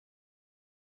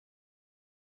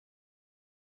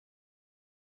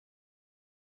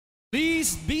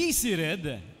Please be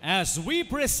seated as we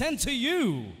present to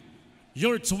you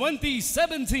your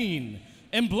 2017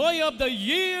 Employee of the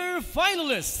Year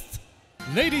finalist.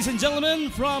 Ladies and gentlemen,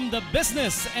 from the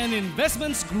Business and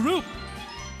Investments Group,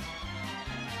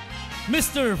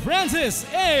 Mr. Francis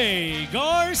A.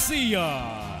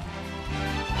 Garcia.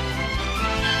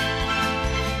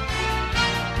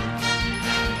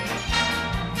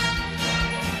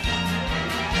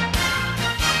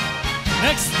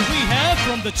 Next, we have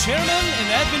from the Chairman and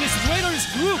Administrators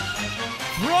Group,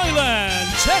 Froilan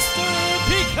Chester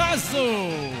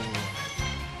Picasso.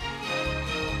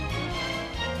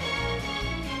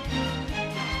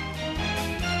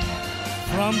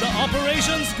 From the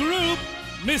Operations Group,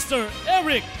 Mr.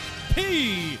 Eric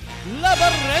P.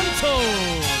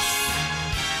 Labarentos.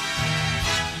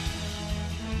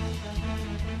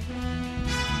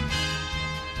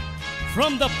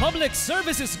 From the Public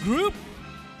Services Group,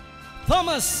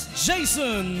 Thomas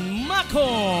Jason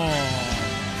Mako.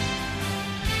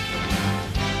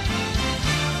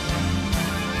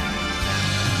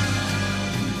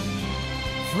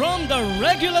 From the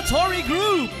Regulatory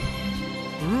Group,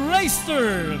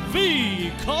 Raister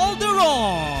V.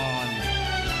 Calderon.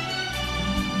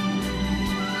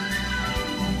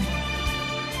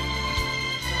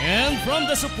 And from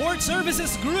the Support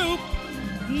Services Group,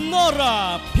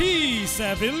 Nora P.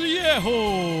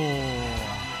 Sevillejo.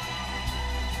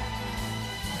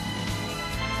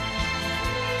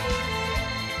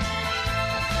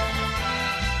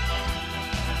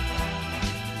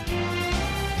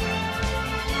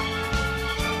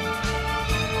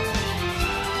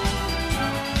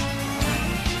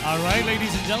 All right,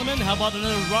 ladies and gentlemen, how about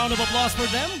another round of applause for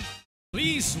them?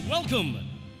 Please welcome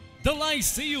the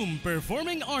Lyceum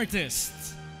Performing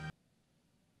Artists.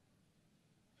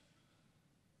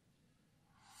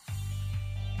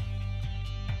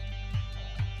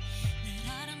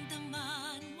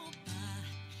 Nararamdaman mo ba,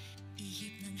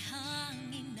 ihip ng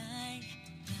hangin ay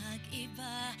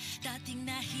nag-iba. Dating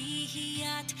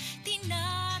nahihiya't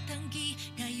tinatanggi,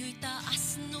 ngayon'y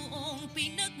taas noong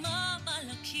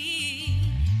pinagmamalaki.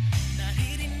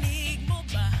 Naririnig mo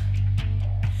ba,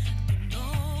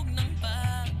 tunog ng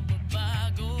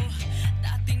pagbabago?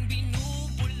 Dating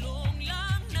binubulong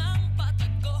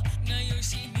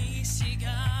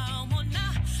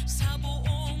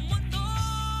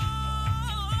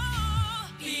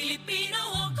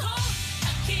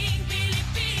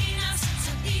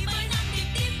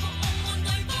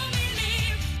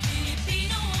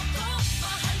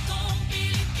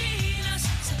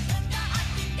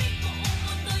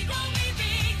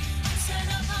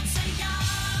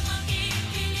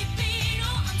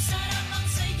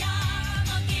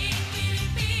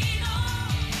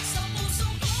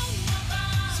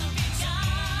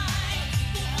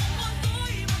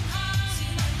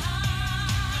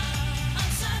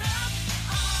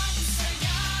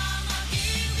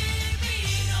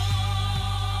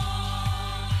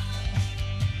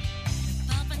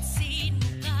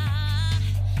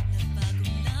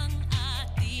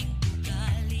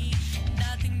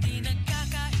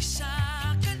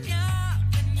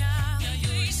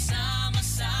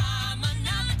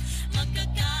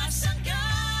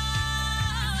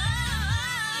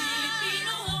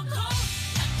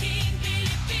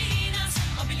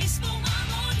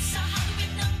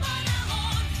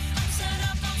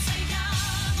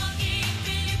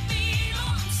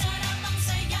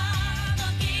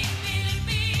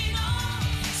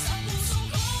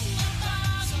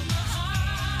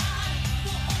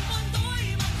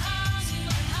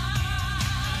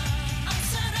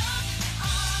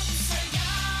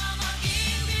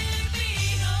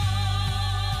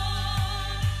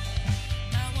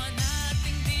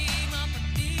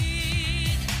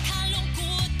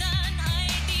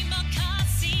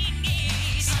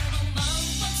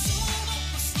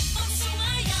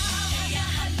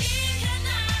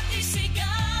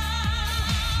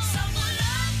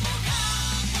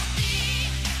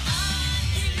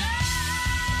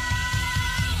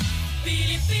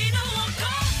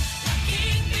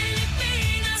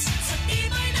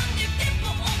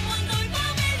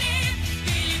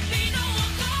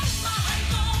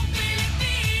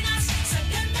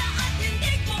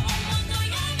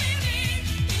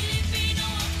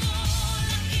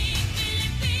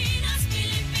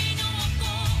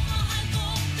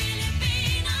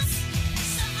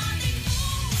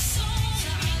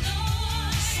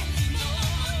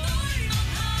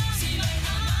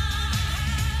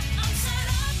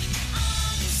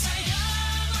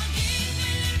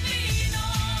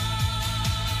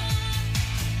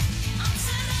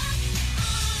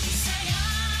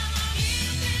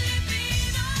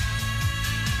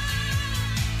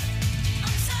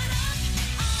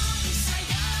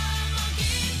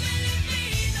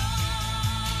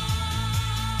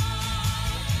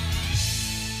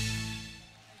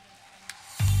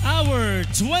our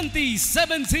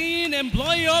 2017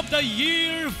 Employee of the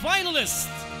Year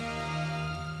finalist.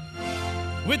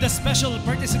 With the special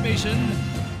participation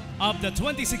of the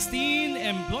 2016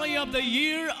 Employee of the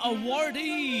Year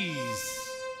awardees.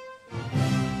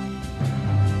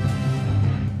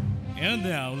 And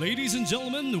now, ladies and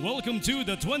gentlemen, welcome to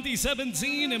the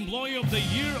 2017 Employee of the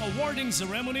Year awarding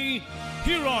ceremony.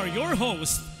 Here are your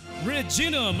hosts,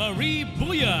 Regina Marie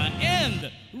Buya and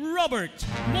Robert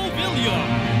Movilio.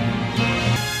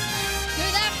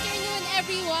 Good afternoon,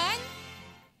 everyone.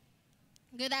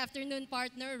 Good afternoon,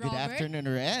 partner Robert. Good afternoon,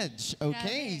 Reg.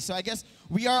 Okay, Grabe. so I guess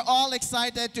we are all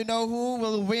excited to know who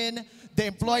will win the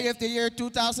Employee of the Year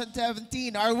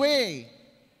 2017. Are we?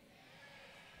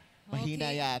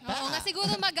 Mahina yata. Oo nga,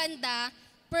 siguro maganda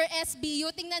per SBU.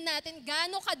 Tingnan natin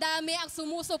gaano kadami ang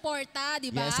sumusuporta,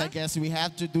 di ba? Yes, I guess we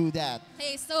have to do that.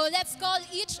 Okay, so let's call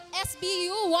each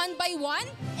SBU one by one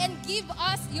and give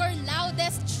us your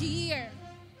loudest cheer.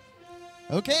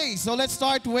 Okay, so let's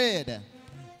start with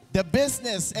the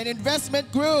Business and Investment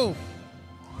Group.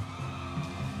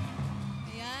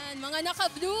 Ayan, mga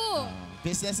naka-blue.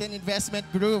 Business and Investment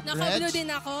Group, Naka-blue Reg.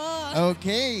 din ako.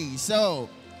 Okay, so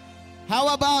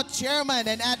how about Chairman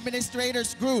and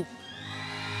Administrators Group?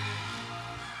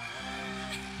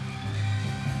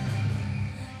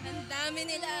 Ang dami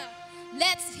nila.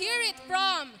 Let's hear it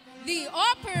from the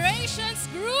Operations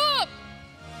Group.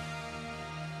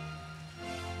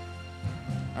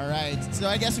 All right,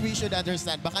 so I guess we should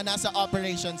understand. Baka nasa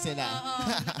operations sila.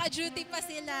 Oo, naka-duty pa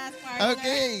sila, partner.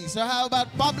 Okay, so how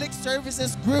about Public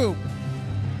Services Group?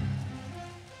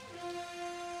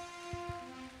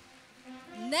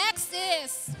 Next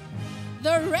is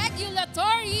the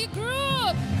Regulatory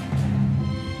Group.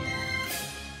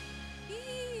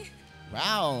 Eee.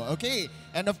 Wow, okay.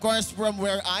 And of course, from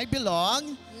where I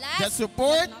belong, the Last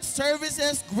Support but not-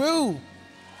 Services Group.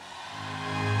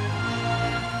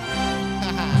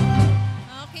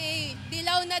 Okay,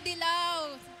 dilaw na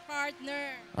dilaw,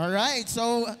 partner. All right,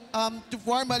 so to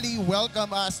formally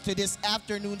welcome us to this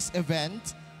afternoon's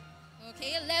event,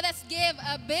 Okay, let us give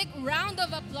a big round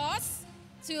of applause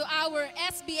to our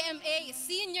SBMA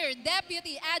Senior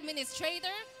Deputy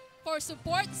Administrator for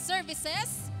Support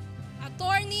Services,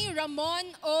 Attorney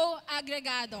Ramon O.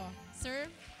 Agregado. Sir?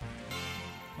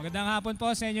 Magandang hapon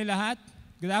po sa inyo lahat.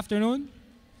 Good afternoon.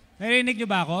 Narinig niyo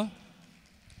ba ako?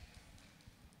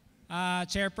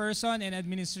 Chairperson and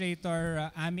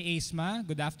Administrator Ami Asma.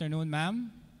 Good afternoon,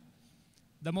 ma'am.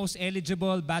 The most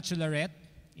eligible bachelorette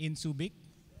in Subic.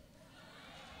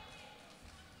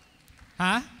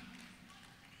 Ha?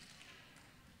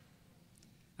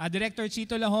 Director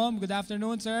Chito Lahom. Good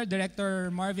afternoon, sir. Director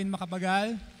Marvin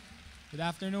Macapagal. Good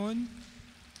afternoon.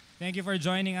 Thank you for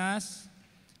joining us.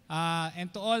 And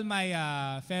to all my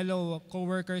fellow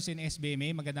co-workers in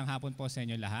SBMA, magandang hapon po sa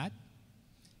inyo lahat.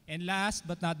 And last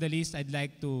but not the least, I'd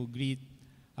like to greet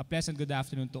a pleasant good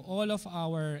afternoon to all of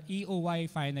our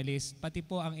EOY finalists, pati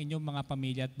po ang inyong mga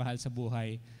pamilya at bahal sa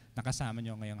buhay na kasama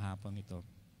nyo ngayong hapon ito.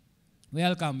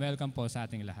 Welcome po sa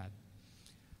ating lahat.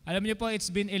 Alam niyo po, it's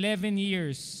been 11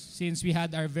 years since we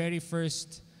had our very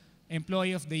first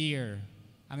Employee of the Year.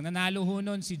 Ang nanalo ho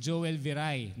nun si Joel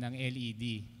Viray ng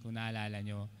LED, kung naalala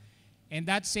nyo. And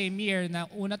that same year, na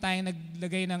una tayong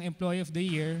naglagay ng Employee of the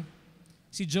Year,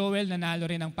 si Joel nanalo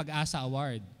rin ng Pag-asa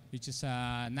Award, which is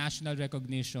a national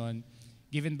recognition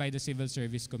given by the Civil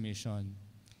Service Commission.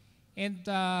 And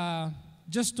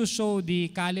just to show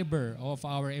the caliber of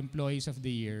our Employees of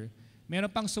the Year, meron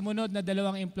pang sumunod na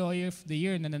dalawang Employee of the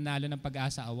Year na nanalo ng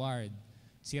Pag-asa Award.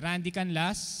 Si Randy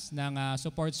Canlas ng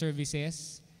Support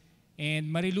Services and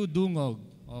Marilu Dungog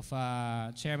of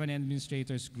Chairman and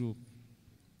Administrators Group.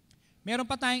 Meron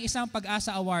pa tayong isang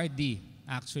Pag-asa Awardee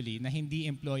actually na hindi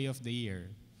Employee of the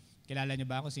Year. Kilala niyo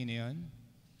ba kung sino yun?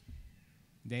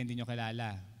 Hindi niyo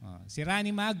kilala. Si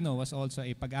Rani Magno was also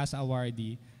a Pag-asa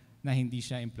Awardee na hindi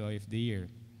siya Employee of the Year.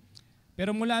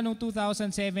 Pero mula noong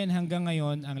 2007 hanggang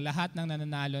ngayon, ang lahat ng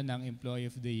nananalo ng Employee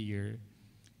of the Year,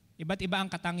 iba't iba ang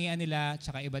katangian nila,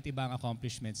 tsaka iba't iba ang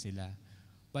accomplishments nila.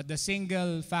 But the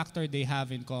single factor they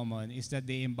have in common is that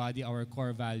they embody our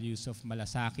core values of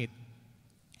malasakit,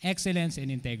 excellence, and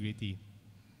integrity.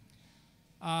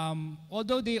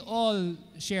 Although they all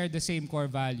share the same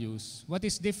core values, what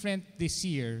is different this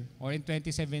year, or in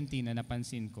 2017 na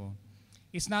napansin ko,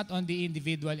 is not on the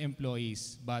individual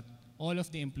employees, but all of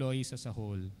the employees as a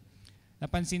whole.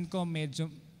 Napansin ko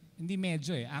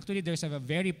actually there's a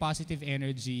very positive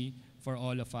energy for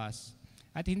all of us.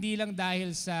 At hindi lang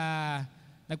dahil sa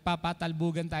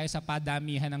nagpapatalbugan tayo sa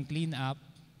padamihan ng clean up.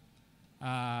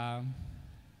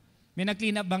 May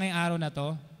nag-clean up ba ngayong araw na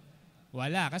to?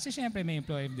 Wala, kasi syempre may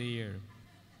Employee of the Year.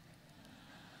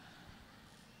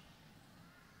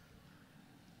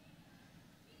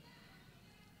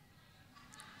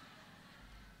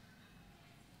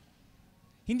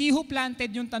 Hindi ho planted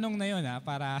yung tanong na yun, ha,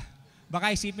 para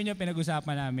baka isipin nyo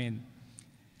pinag-usapan namin.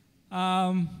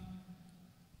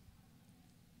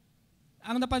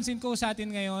 Ang napansin ko sa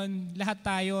atin ngayon, lahat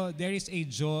tayo, there is a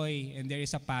joy and there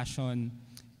is a passion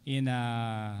in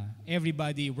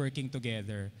everybody working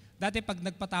together. Dati pag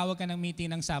nagpatawag ka ng meeting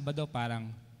ng Sabado, parang,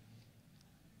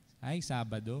 ay,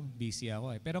 Sabado, busy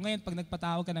ako eh. Pero ngayon, pag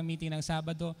nagpatawag ka ng meeting ng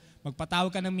Sabado, magpatawag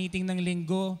ka ng meeting ng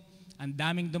Linggo, ang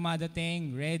daming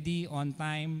dumadating, ready, on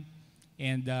time,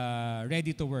 and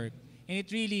ready to work. And it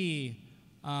really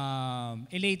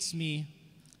elates me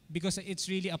because it's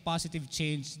really a positive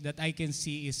change that I can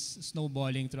see is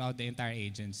snowballing throughout the entire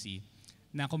agency.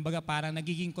 Na kumbaga parang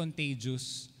nagiging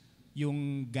contagious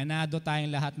yung ganado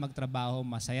tayong lahat magtrabaho,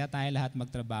 masaya tayong lahat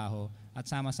magtrabaho, at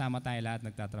sama-sama tayong lahat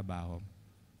nagtatrabaho.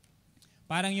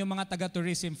 Parang yung mga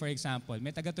taga-tourism, for example.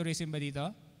 May taga-tourism ba dito?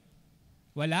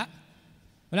 Wala?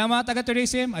 Wala mga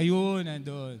taga-tourism? Ayun,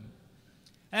 nandun.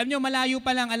 Alam nyo, malayo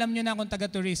pa lang, alam nyo na kung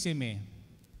taga-tourism eh.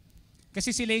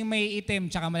 Kasi sila yung may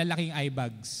itim tsaka malalaking eye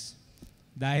bags.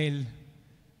 Dahil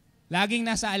laging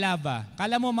nasa Alava.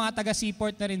 Kala mo mga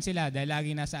taga-seaport na rin sila dahil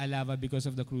laging nasa Alava because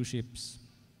of the cruise ships.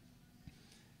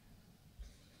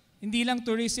 Hindi lang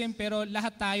tourism pero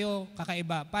lahat tayo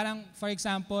kakaiba. Parang for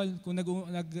example, kung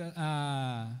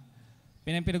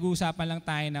pinag-uusapan lang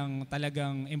tayo ng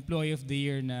talagang employee of the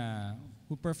year na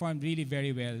who performed really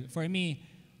very well. For me,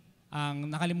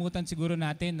 ang nakalimutan siguro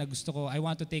natin na gusto ko, I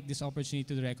want to take this opportunity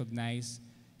to recognize.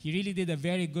 He really did a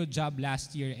very good job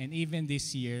last year and even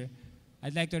this year.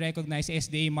 I'd like to recognize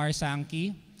SDA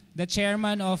Marsanki, the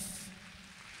chairman of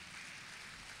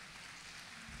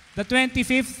the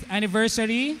 25th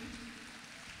anniversary.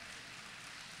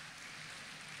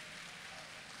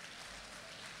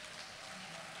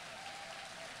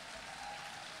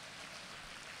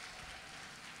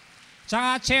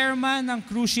 Tsaka chairman ng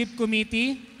cruise ship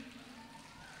committee.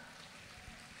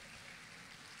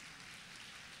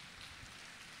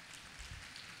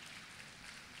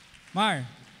 Mar.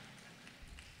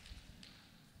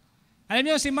 Alam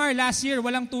niyo si Mar, last year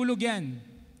walang tulog yan.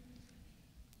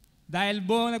 Dahil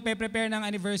buong nagpe-prepare ng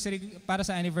anniversary, para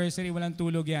sa anniversary, walang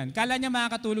tulog yan. Kala niya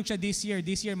makakatulog siya this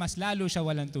year mas lalo siya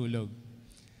walang tulog.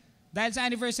 Dahil sa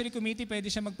anniversary committee, pwede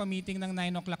siya magpa-meeting ng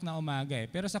 9 o'clock na umaga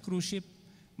eh. Pero sa cruise ship,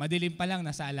 madilim pa lang,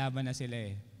 nasa Alaban na sila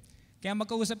eh. Kaya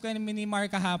magkausap kami ni Mar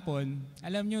kahapon,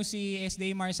 alam niyo si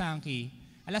SDA Marsanki,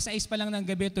 alas 6 pa lang ng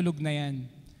gabi, tulog na yan.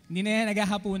 Hindi na yan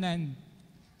naghahapunan.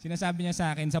 Sinasabi niya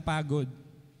sa akin, sa pagod.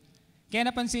 Kaya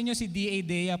napansin niyo si D.A.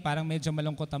 Dea, parang medyo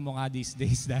malungkot ang mukha these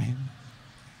days dahil.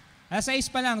 Alas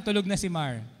 6 pa lang, tulog na si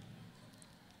Mar.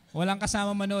 Walang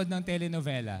kasama manood ng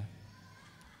telenovela.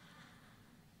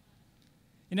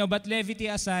 You know, but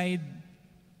levity aside,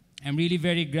 I'm really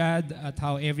very glad at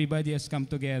how everybody has come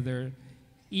together,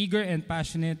 eager and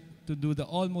passionate to do the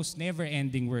almost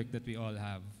never-ending work that we all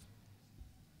have.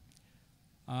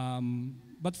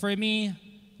 But for me,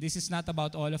 this is not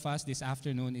about all of us. This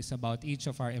afternoon is about each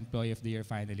of our Employee of the Year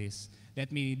finalists.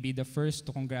 Let me be the first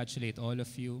to congratulate all of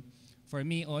you. For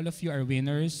me, all of you are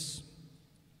winners,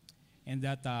 and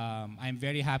that I'm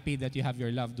very happy that you have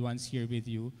your loved ones here with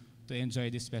you to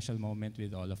enjoy this special moment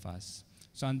with all of us.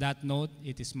 So on that note,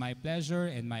 it is my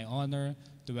pleasure and my honor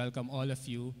to welcome all of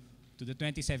you to the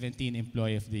 2017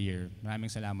 Employee of the Year. Maraming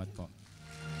salamat po.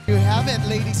 You have it,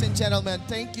 ladies and gentlemen.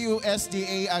 Thank you,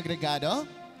 SDA Agregado.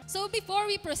 So before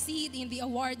we proceed in the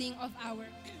awarding of our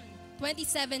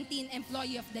 2017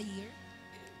 Employee of the Year,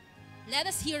 let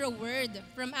us hear a word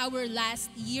from our last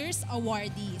year's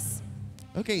awardees.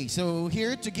 Okay, so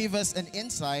here to give us an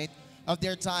insight of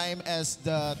their time as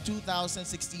the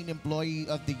 2016 Employee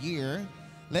of the Year,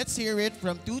 let's hear it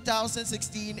from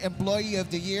 2016 Employee of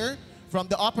the Year from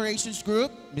the Operations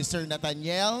Group, Mr.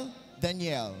 Nathaniel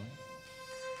Daniel.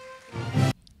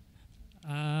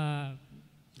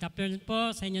 Good afternoon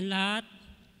po sa inyong lahat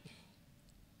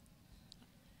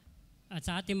at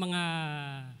sa ating mga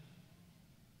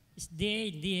SDA,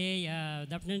 DA,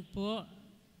 good afternoon po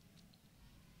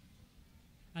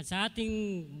at sa ating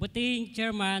butihing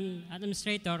Chairman,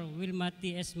 Administrator, Wilma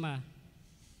T. Esma.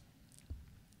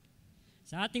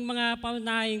 Sa ating mga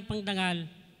paunahing pangdangal,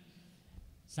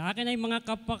 sa akin ay mga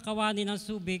kapakawani ng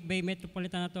Subic Bay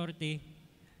Metropolitan Authority,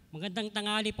 magandang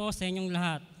tanghali po sa inyong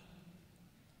lahat.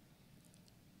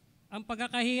 Ang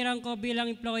pagkakahirang ko bilang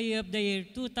Employee of the Year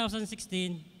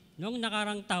 2016 noong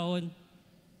nakarang taon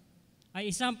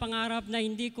ay isang pangarap na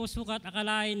hindi ko sukat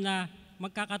akalain na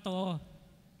magkakatotoo.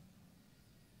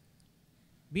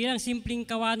 Bilang simpleng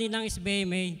kawani ng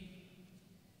SBMA,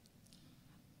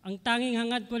 ang tanging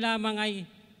hangad ko lamang ay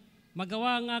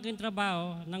magawa ang aking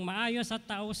trabaho ng maayos at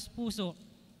taos puso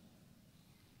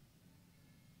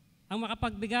ang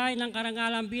makapagbigay ng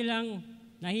karangalan bilang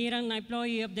nahirang na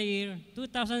Employee of the Year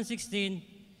 2016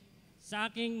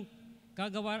 sa aking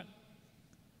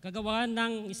kagawaan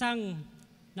ng isang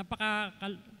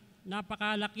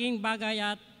napakalaking bagay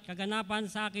at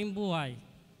kaganapan sa aking buhay.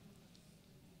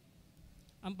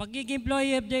 Ang pagiging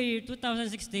Employee of the Year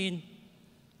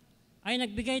 2016 ay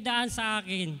nagbigay daan sa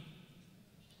akin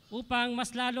upang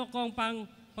mas lalo kong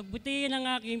pagbutihin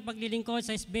ang aking paglilingkod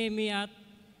sa SBMA at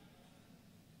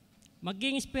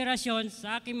maging inspirasyon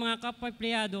sa aking mga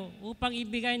kapwa-empleyado upang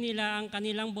ibigay nila ang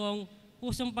kanilang buong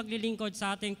pusong paglilingkod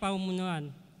sa ating pamumunuan.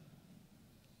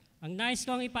 Ang nais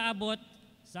kong ipaabot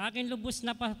sa aking lubos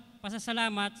na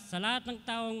pasasalamat sa lahat ng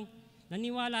taong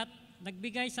naniwala at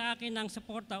nagbigay sa akin ng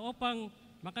suporta upang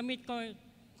makamit ko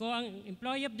ang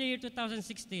Employee of the Year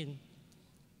 2016.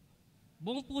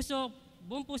 Buong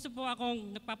puso po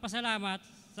akong nagpapasalamat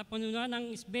sa panunuan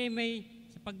ng SBMA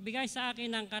sa pagbigay sa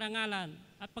akin ng karangalan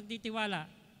at pagtitiwala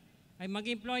ay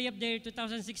maging Employee of the Year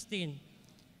 2016.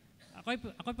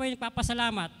 Ako po ay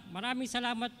nagpapasalamat. Maraming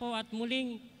salamat po at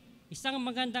muling isang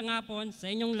magandang hapon sa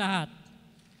inyong lahat.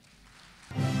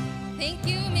 Thank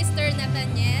you, Mr.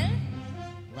 Nathaniel.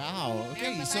 Wow.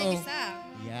 Okay, Meron pa so tayong isa.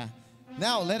 yeah.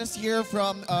 Now let us hear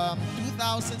from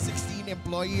 2016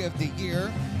 Employee of the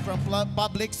Year from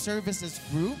Public Services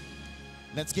Group.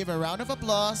 Let's give a round of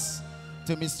applause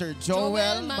to Mr.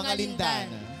 Joel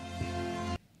Mangalindan.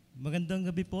 Magandang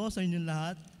gabi po sa inyong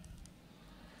lahat.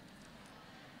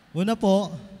 Una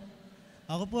po,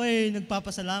 ako po ay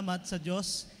nagpapasalamat sa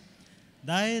Diyos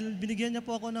dahil binigyan niya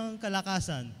po ako ng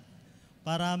kalakasan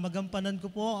para magampanan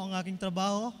ko po ang aking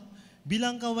trabaho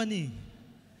bilang kawani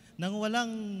nang walang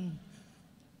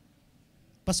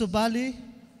pasubali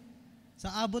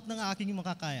sa abot ng aking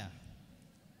makakaya.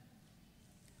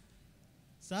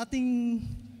 Sa ating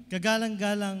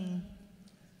kagalang-galang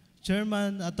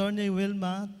Chairman Attorney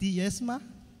Wilma T. Esma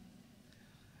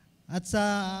at sa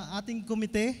ating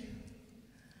komite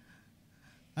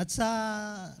at sa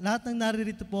lahat ng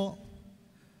naririto po,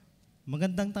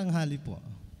 magandang tanghali po.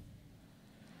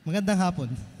 Magandang hapon.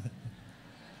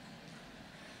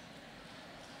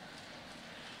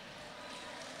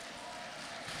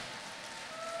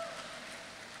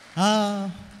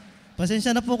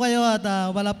 Pasensya na po kayo at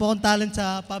wala po akong talent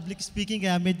sa public speaking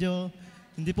kaya medyo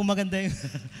hindi po maganda yung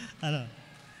ano.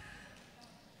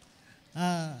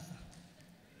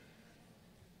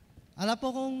 Ala po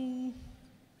kung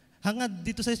hangad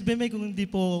dito sa SBMA kung hindi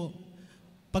po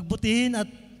pagbutihin at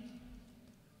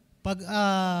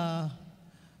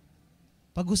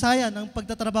paghusayan ang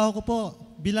pagtatrabaho ko po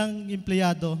bilang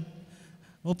empleyado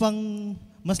upang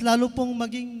mas lalo pong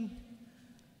maging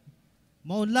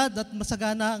maunlad at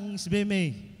masagana ang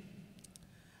SBMA.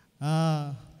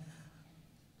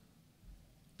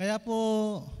 Kaya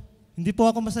po, hindi po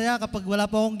ako masaya kapag wala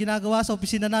po akong ginagawa sa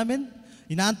opisina namin.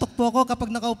 Inaantok po ako kapag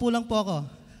nakaupo lang po ako.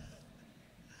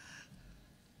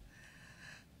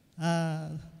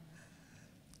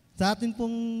 Sa atin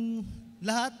pong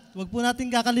lahat, huwag po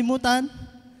natin kakalimutan,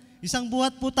 isang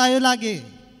buhat po tayo lagi.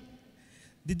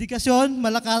 Dedikasyon,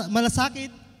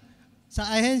 malasakit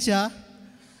sa ahensya,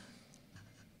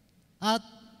 at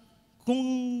kung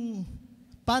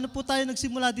paano po tayo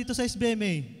nagsimula dito sa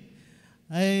SBMA,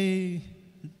 ay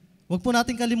huwag po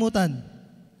natin kalimutan.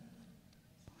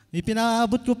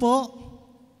 Ipinaabot ko po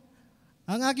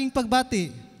ang aking pagbati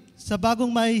sa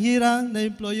bagong mahihirang na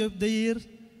Employee of the Year.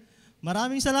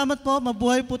 Maraming salamat po.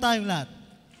 Mabuhay po tayong lahat.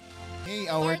 Hey,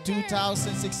 our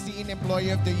 2016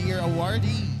 Employee of the Year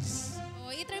awardees.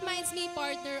 Oh, it reminds me,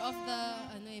 partner, of the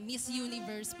Miss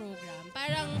Universe program.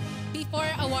 Parang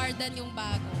before awardan yung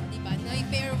bago, di ba? May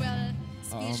farewell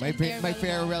speech. My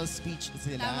farewell speech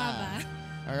sila. Tama ba?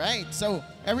 All right, so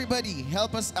everybody,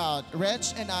 help us out. Reg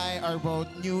and I are both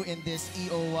new in this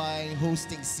EOY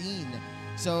hosting scene.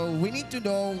 So we need to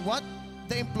know what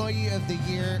the Employee of the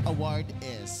Year award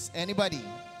is. Anybody?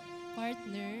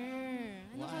 Partner,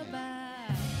 ano ka ba?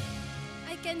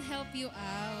 I can help you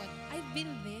out. I've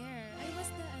been there. I was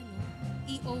the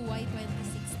EOY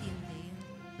 2016 din.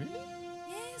 Really?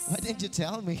 Yes. Why didn't you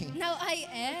tell me? Now I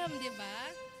am, di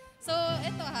ba? So,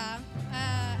 ito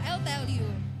I'll tell you.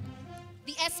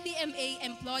 The SBMA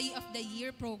Employee of the Year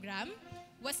program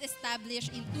was established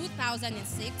in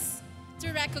 2006 to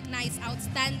recognize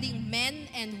outstanding men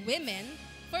and women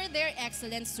for their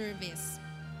excellent service.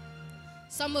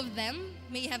 Some of them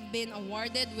may have been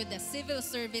awarded with the Civil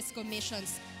Service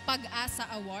Commission's Pag-asa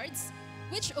Awards,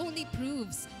 which only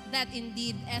proves that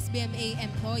indeed SBMA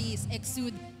employees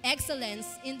exude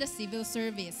excellence in the civil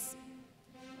service.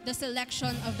 The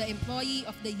selection of the Employee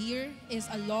of the Year is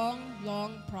a long,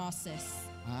 long process.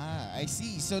 I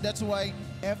see. So that's why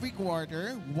every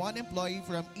quarter, one employee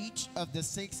from each of the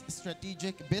 6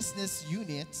 strategic business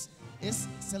units is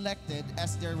selected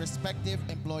as their respective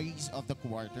employees of the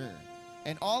quarter.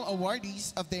 And all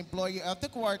awardees of the Employee of the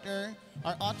Quarter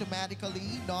are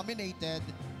automatically nominated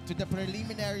to the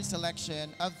preliminary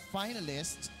selection of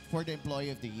finalists for the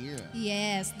Employee of the Year.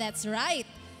 Yes, that's right.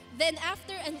 Then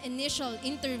after an initial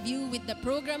interview with the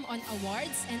Program on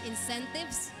Awards and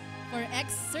Incentives for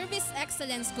Service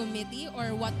Excellence Committee,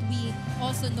 or what we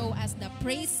also know as the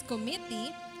Praise Committee,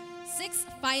 6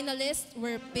 finalists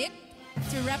were picked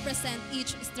to represent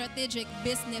each strategic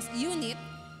business unit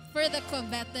for the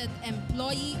coveted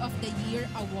Employee of the Year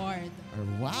award.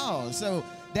 Wow! So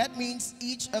that means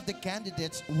each of the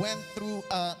candidates went through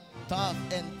a tough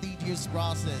and tedious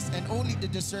process, and only the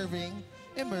deserving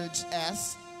emerged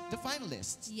as the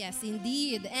finalists. Yes,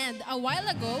 indeed. And a while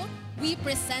ago, we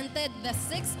presented the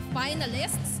 6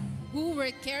 finalists who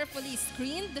were carefully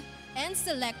screened and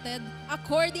selected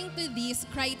according to these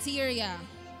criteria.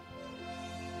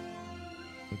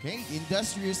 Okay,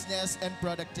 industriousness and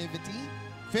productivity,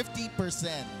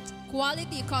 50%.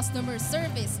 Quality customer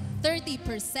service,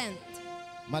 30%.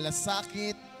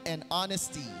 Malasakit and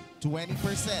honesty,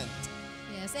 20%.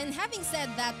 Yes, and having said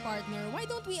that, partner, why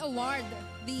don't we award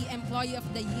the Employee of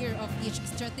the Year of each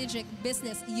strategic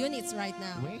business units right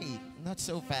now? Wait, not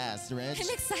so fast, Reg. I'm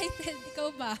excited.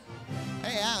 Ikaw ba?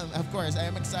 I am, of course, I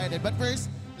am excited. But first,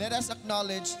 let us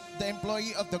acknowledge the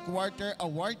Employee of the Quarter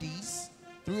awardees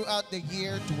throughout the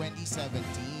year 2017.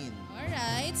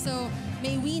 Alright, so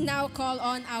may we now call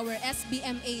on our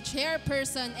SBMA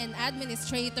Chairperson and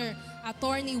Administrator,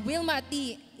 Attorney Wilma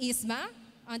T. Isma,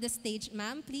 on the stage,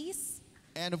 ma'am, please.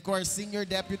 And of course, Senior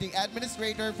Deputy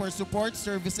Administrator for Support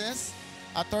Services,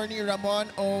 Attorney Ramon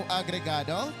O.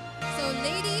 Agregado. So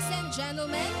ladies and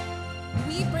gentlemen,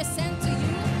 we present to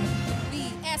you the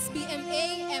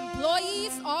SBMA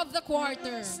Employees of the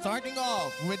Quarter. Starting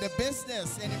off with the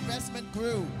Business and Investment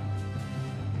Group.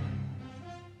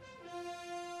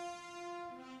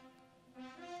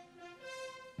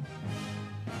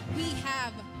 We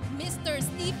have Mr.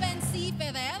 Stephen C.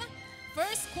 Ferrer,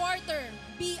 first quarter,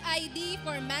 BID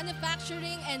for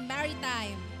Manufacturing and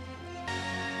Maritime.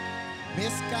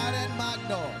 Miss Karen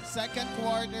Magno, second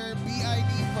quarter,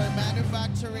 BID for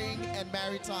Manufacturing and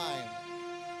Maritime.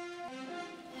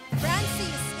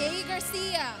 Francis A.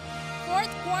 Garcia,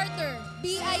 fourth quarter,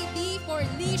 BID for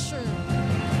Leisure.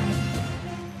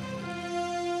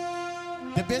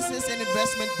 The Business and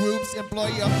Investment Group's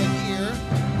Employee of the Year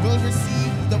will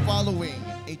receive the following: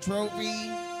 a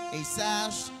trophy, a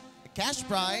sash, a cash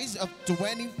prize of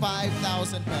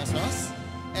 25,000 pesos,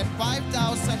 and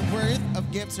 5,000 worth of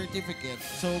gift certificate.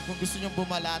 So kung gusto nyo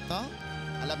bumalato,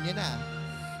 alam nyo na.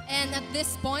 And at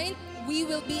this point, we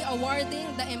will be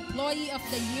awarding the Employee of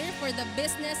the Year for the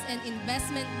Business and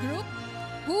Investment Group,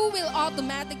 who will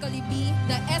automatically be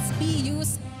the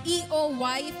SBU's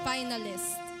EOY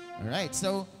finalist. Alright,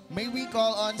 so may we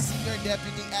call on Senior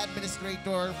Deputy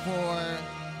Administrator for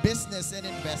Business and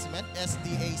Investment,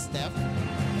 SDA Steph,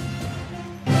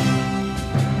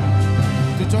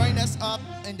 to join us up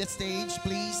in the stage,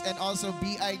 please, and also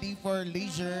BID for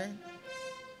Leisure,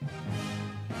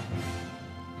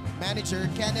 Manager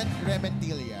Kenneth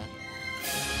Rementilia.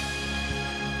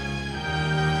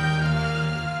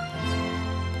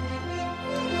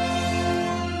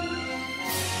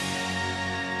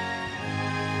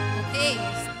 Okay,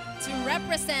 to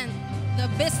represent the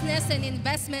Business and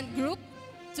Investment Group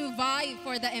to vie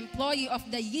for the Employee of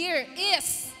the Year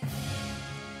is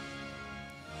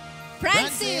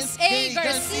Francis A.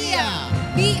 Garcia,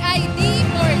 BID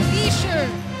for Leisure.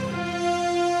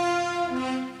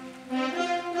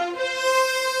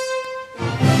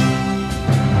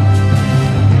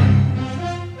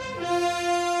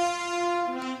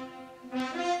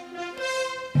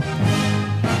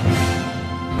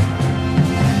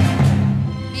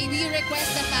 May we request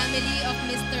the family of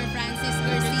Mr. Francis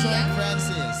Join Garcia?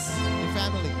 Francis, the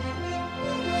family.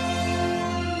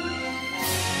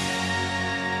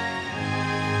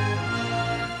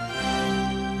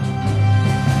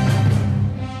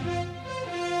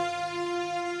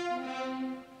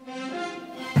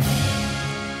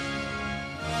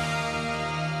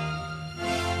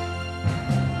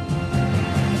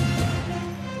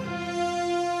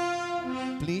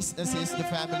 Please assist the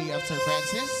family of Sir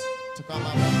Francis to come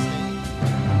up on stage.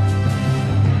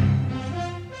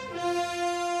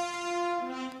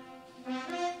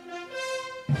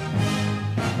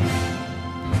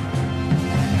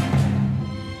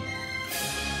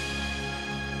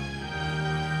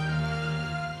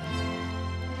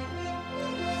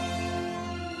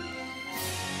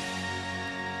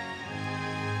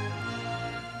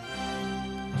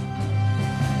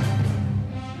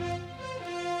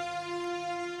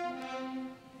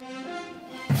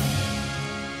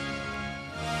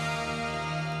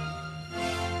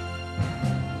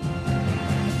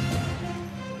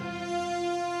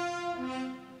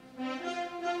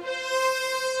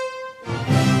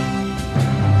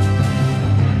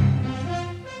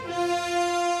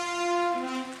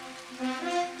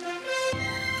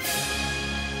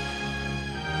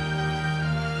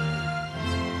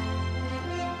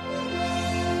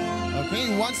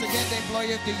 once again, the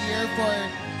Employee of the Year for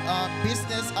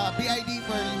business, BID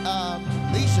for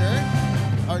leisure,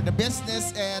 or the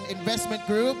Business and Investment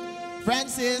Group,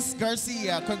 Francis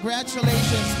Garcia.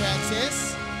 Congratulations,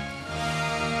 Francis.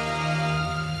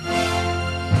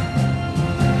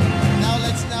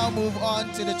 Let's now move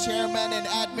on to the Chairman and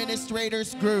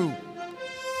Administrators Group.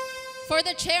 For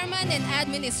the Chairman and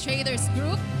Administrators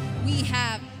Group, we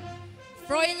have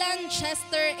Froilan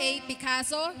Chester A.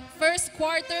 Picasso, First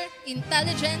Quarter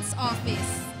Intelligence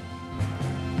Office.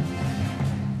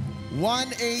 Juan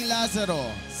A.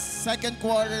 Lazaro, Second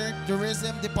Quarter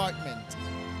Tourism Department.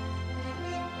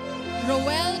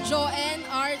 Roel Joanne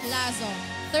R. Lazo,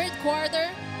 Third Quarter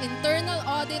Internal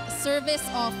Audit Service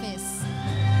Office.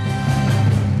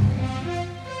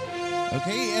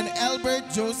 Okay, and Albert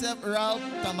Joseph Ralph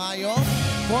Tamayo,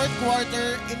 Fourth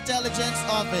Quarter Intelligence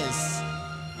Office.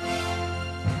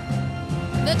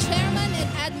 The Chairman and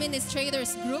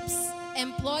Administrators Group's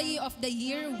Employee of the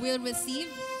Year will receive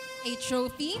a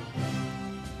trophy,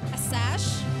 a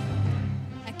sash,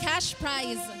 a cash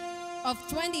prize of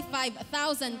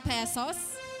 25,000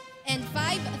 pesos, and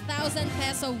 5,000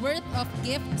 peso worth of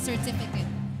gift certificate.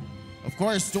 Of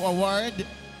course, to award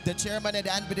the Chairman and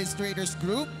Administrators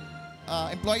Group,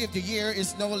 Employee of the Year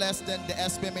is no less than the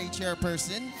SBMA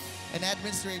Chairperson and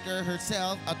Administrator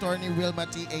herself, Attorney Wilma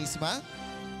T. Aisma.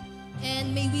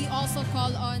 And may we also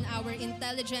call on our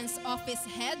Intelligence Office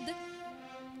Head,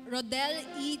 Rodel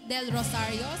E. Del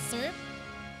Rosario, sir.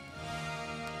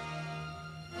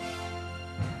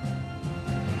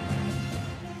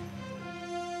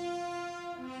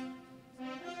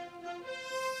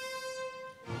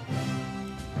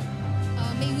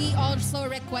 May we also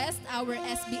request our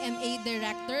SBMA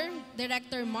Director,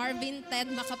 Director Marvin Ted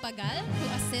Macapagal, to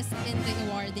assist in the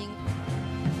awarding.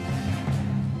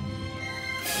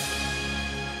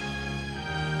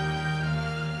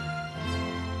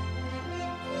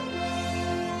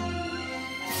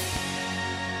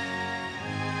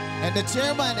 And the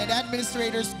Chairman and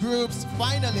Administrators Group's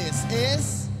finalist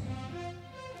is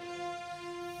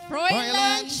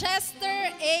Froilan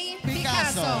Chester A.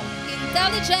 Picasso, Picasso,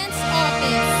 Intelligence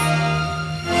Office.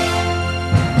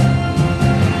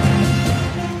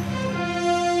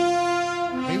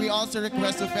 May we also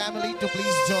request the family to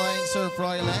please join Sir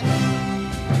Froilan.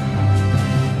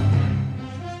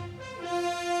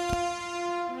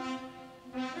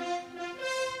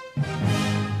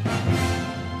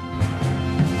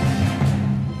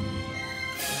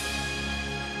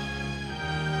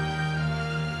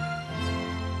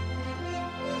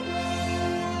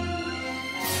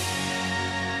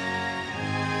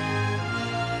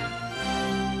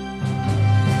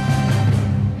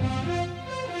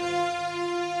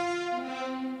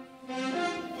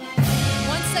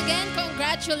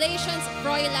 Congratulations,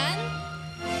 Froilan.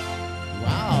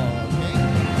 Wow, okay.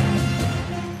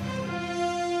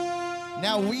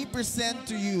 Now we present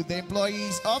to you the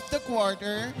employees of the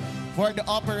quarter for the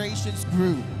operations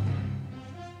group.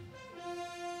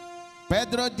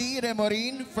 Pedro D.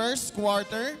 Remorin, First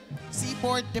Quarter,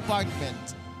 Seaport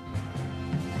Department.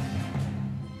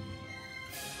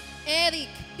 Eric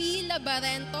P.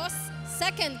 Labarentos,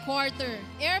 Second Quarter,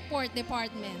 Airport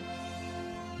Department.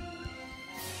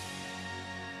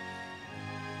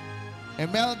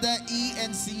 Imelda E.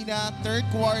 Encina, Third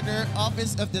Quarter,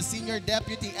 Office of the Senior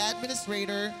Deputy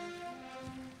Administrator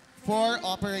for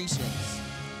Operations.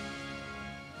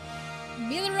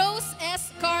 Milrose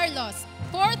S. Carlos,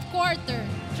 Fourth Quarter,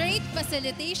 Trade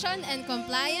Facilitation and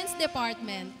Compliance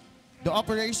Department. The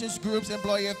Operations Group's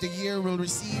Employee of the Year will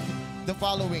receive the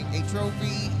following: a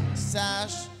trophy,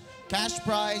 sash, cash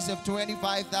prize of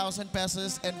 25,000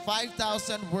 pesos, and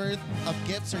 5,000 worth of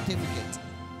gift certificate.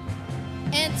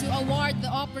 And to award the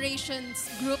Operations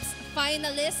Group's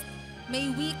finalist, may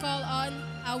we call on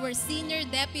our Senior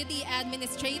Deputy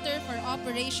Administrator for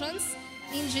Operations,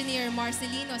 Engineer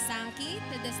Marcelino Sanki,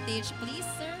 to the stage, please,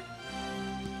 sir.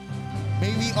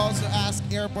 May we also ask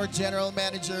Airport General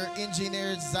Manager,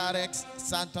 Engineer Zarex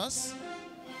Santos.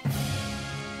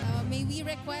 May we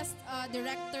request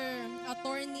Director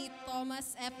Attorney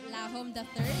Thomas F. Lahom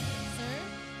III, sir.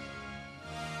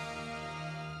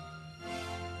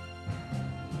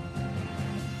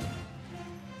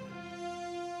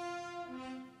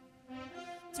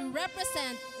 To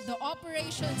represent the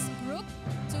Operations Group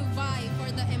to vie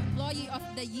for the Employee of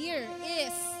the Year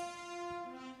is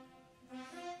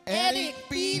Eric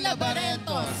P.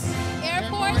 Labarentos,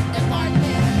 Airport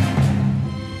Department.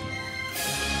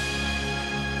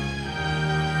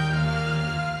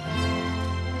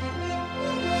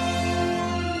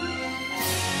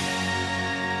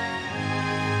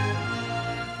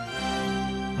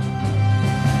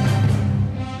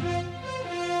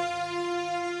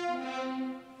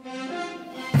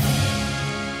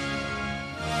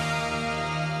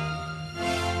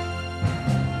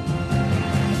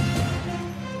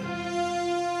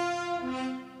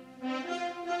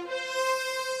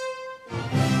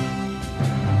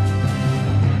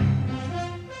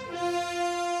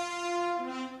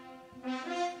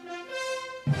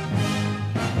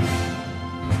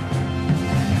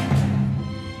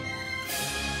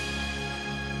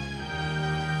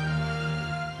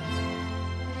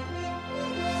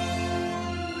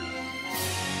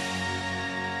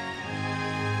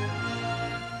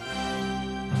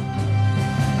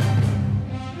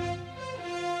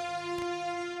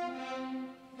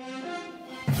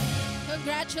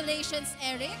 Congratulations,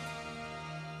 Eric.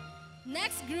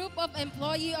 Next group of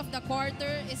Employee of the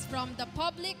Quarter is from the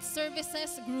Public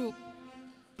Services Group.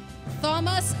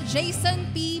 Thomas Jason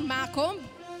P. Macomb,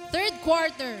 third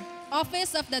quarter,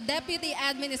 Office of the Deputy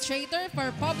Administrator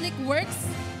for Public Works,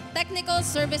 Technical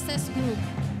Services Group.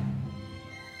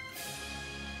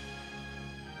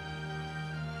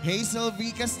 Hazel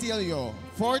V. Castillo,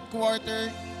 fourth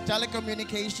quarter,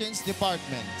 Telecommunications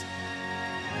Department.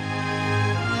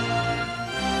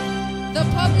 The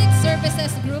Public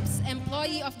Services Group's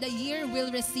Employee of the Year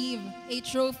will receive a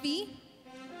trophy,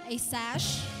 a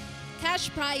sash, cash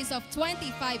prize of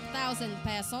 25,000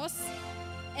 pesos,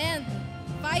 and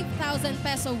 5,000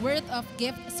 peso worth of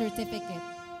gift certificate.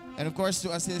 And of course,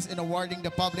 to assist in awarding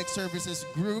the Public Services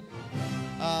Group,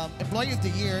 Employee of the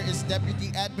Year is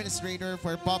Deputy Administrator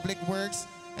for Public Works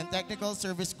and Technical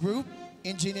Service Group,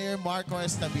 Engineer Marco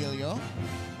Estabilio.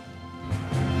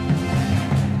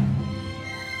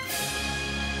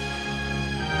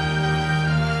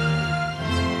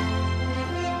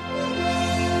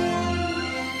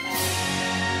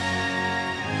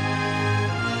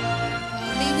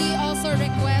 May we also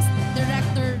request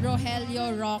Director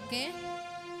Rogelio Roque,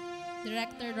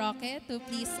 Director Roque, to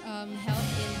please help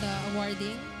in the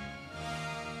awarding.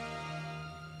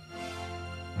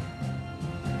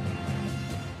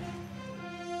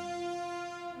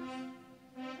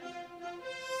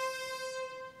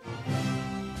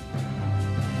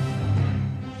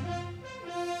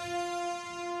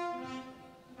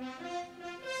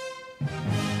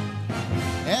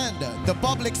 And the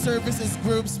Public Services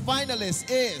Group's finalist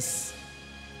is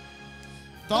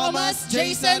Thomas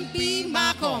Jason P.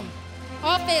 Macomb.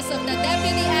 Office of the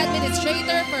Deputy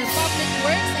Administrator for Public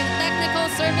Works and Technical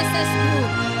Services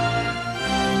Group.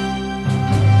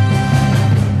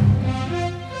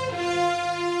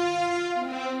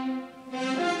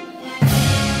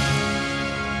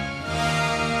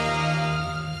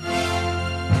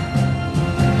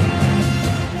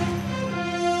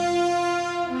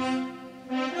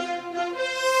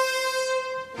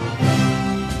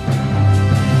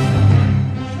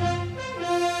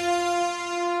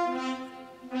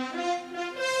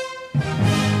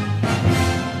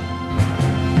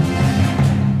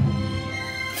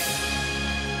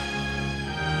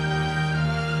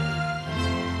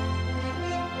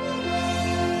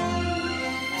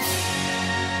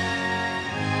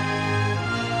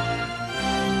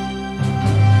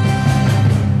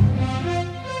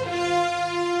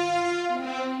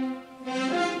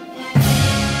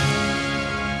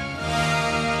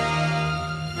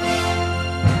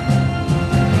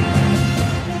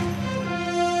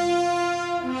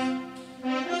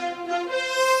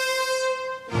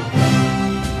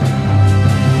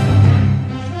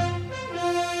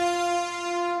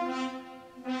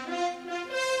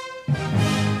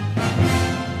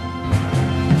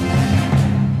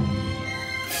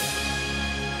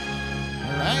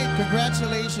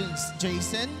 Congratulations,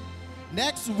 Jason.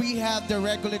 Next, we have the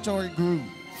regulatory group.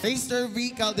 Racer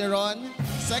V. Calderon,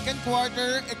 second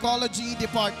quarter, Ecology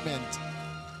Department.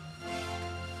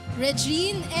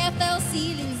 Regine Ethel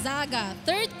C. Linzaga,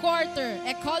 third quarter,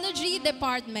 Ecology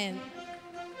Department.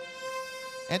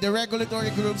 And the regulatory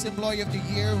group's Employee of the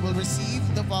Year will receive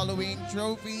the following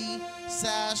trophy,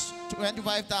 sash,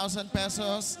 25,000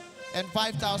 pesos, and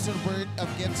 5,000 worth of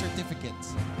gift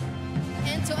certificates.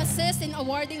 And to assist in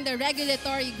awarding the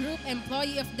Regulatory Group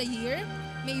Employee of the Year,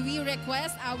 may we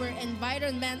request our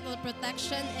Environmental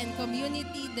Protection and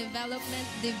Community Development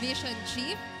Division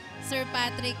Chief, Sir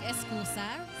Patrick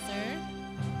Escusa. Sir.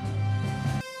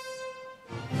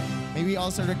 May we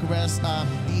also request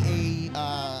DA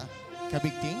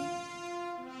Kabigting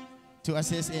to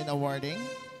assist in awarding.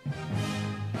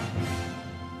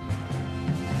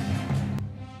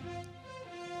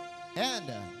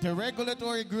 And the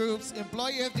regulatory group's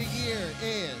Employee of the Year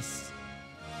is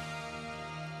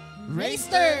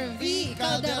Racer V.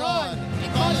 Calderon,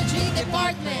 Ecology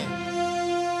Department.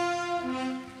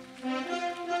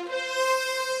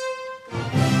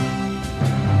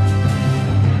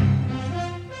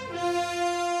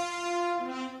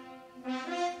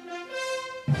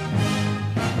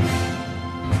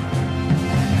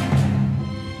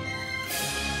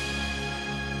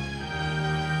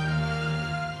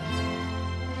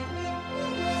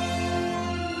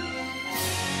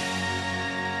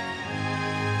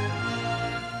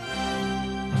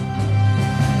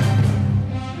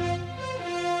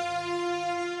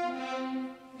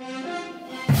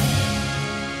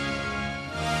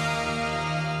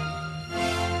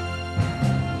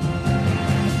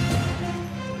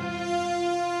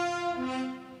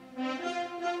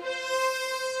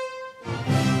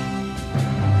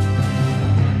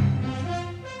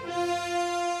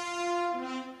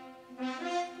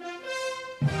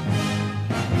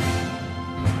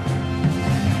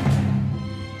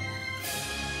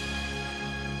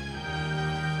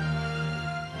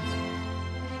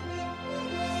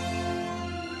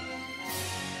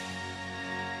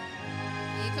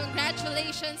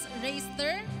 Operations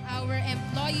Racer, our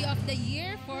Employee of the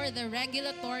Year for the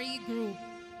Regulatory Group.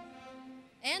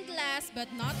 And last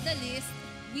but not the least,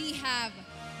 we have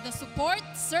the Support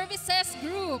Services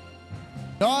Group.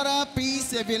 Nora P.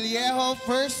 Sevillejo,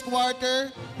 First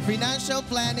Quarter, Financial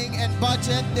Planning and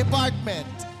Budget Department.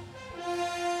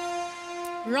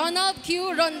 Ronald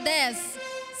Q. Rondez,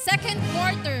 Second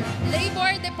Quarter,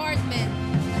 Labor Department.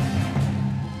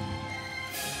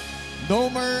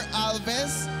 Domer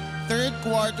Alves, Third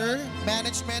Quarter,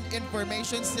 Management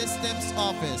Information Systems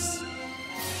Office.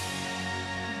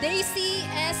 Daisy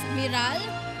S. Miral,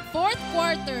 Fourth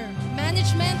Quarter,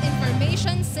 Management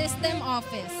Information System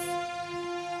Office.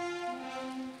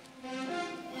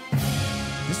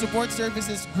 The Support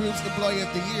Services Group's Employee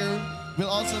of the Year will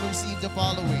also receive the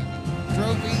following: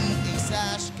 trophy, a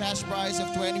sash, cash prize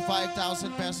of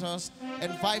 25,000 pesos,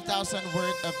 and 5,000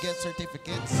 worth of gift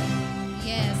certificates.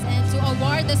 Yes, and to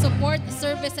award the Support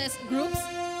Services Group's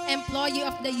Employee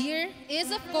of the Year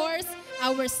is, of course,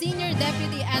 our Senior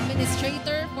Deputy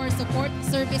Administrator for Support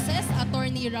Services,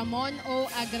 Attorney Ramon O.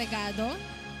 Agregado.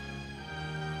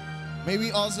 May we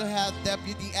also have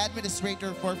Deputy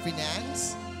Administrator for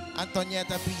Finance,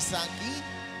 Antonieta P. Sanki,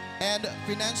 and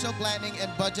Financial Planning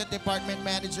and Budget Department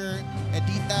Manager,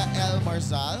 Edita L.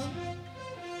 Marzal.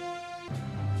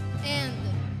 And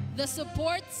the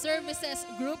Support Services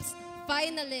Group's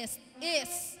finalist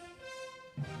is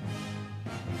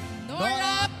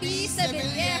Nora P.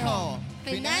 Sevillejo,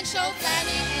 Financial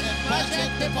Planning and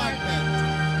Budget Department.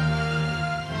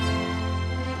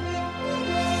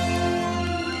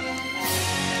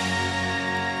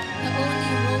 The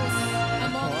only rose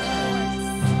among the thorns.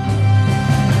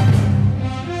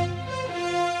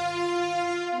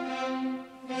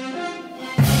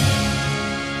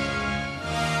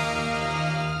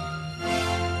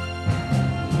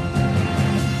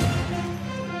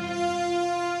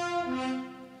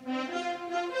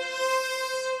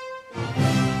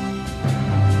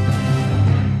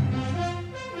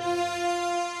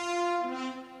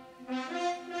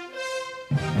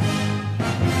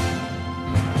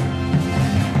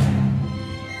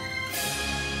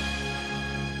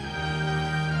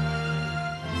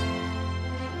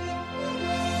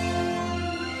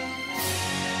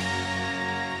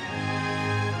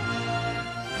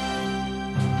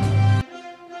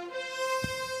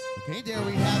 Okay, there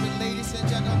we have it, ladies and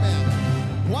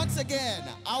gentlemen. Once again,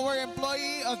 our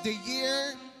Employee of the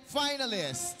Year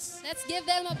finalists. Let's give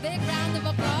them a big round of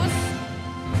applause.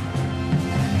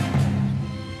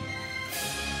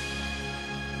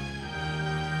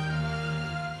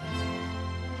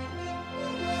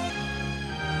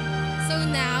 So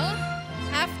now,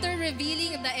 after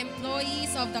revealing the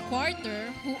employees of the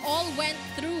quarter who all went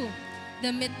through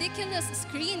the meticulous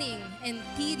screening and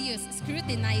tedious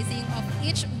scrutinizing of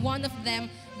each one of them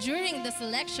during the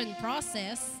selection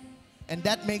process. And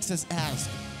that makes us ask,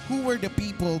 who were the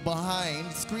people behind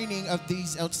screening of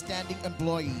these outstanding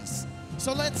employees?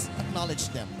 So let's acknowledge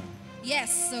them. Yes,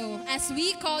 so as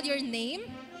we call your name,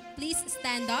 please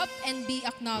stand up and be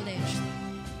acknowledged.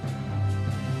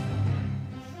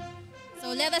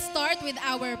 So let us start with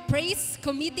our praise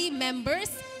committee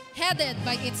members headed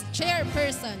by its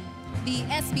chairperson, the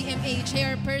SBMA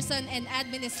chairperson and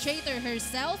administrator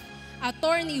herself,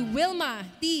 Attorney Wilma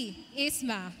T.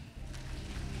 Isma.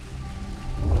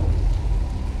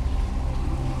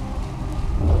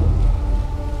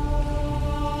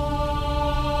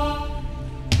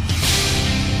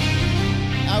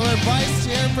 Our Vice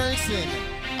Chairperson,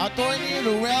 Attorney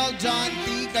Ruel John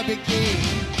T. Cabigay.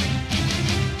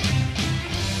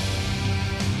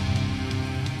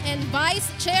 And Vice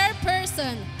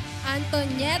Chairperson,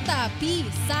 Antonieta P.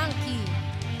 Sanki.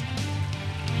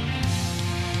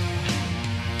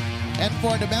 And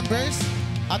for the members,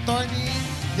 Attorney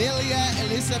Delia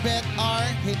Elizabeth R.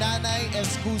 Hinanay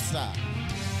Escusa.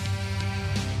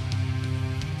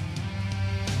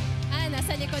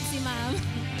 Nasa likod si Ma'am.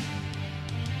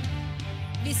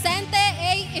 Vicente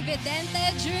A. Evidente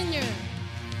Jr.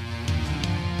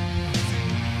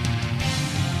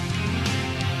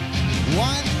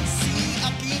 Juan C.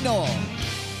 Aquino.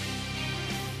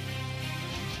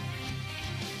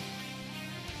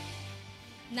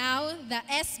 Now, the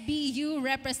SBU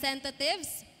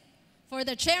representatives for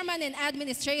the Chairman and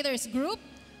Administrators Group,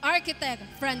 Architect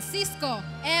Francisco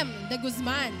M. de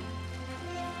Guzman.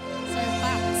 Sir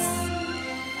Pax.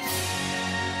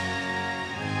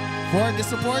 For the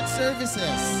support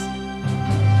services,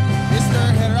 Mr.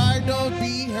 Gerardo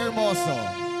B. Hermoso.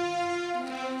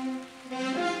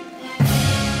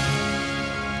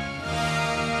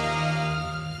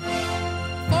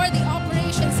 For the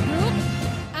operations group,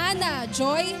 Ana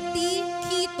Joy T.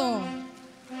 Quito.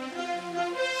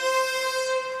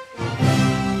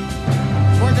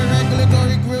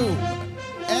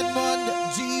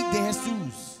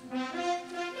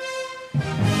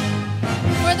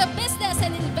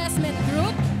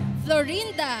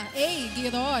 Tina A.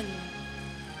 Giron.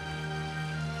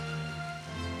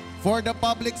 For the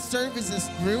Public Services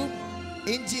Group,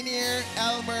 Engineer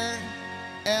Elmer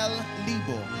L.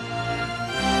 Libo.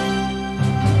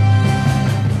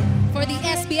 For the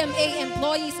SBMA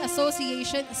Employees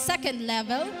Association Second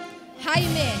Level,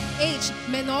 Jaime H.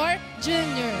 Menor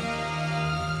Jr.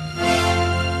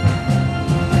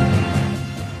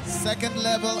 Second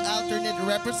Level Alternate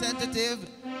Representative,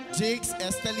 Jakes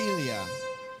Estelilia.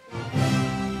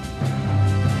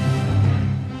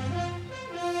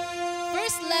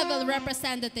 First Level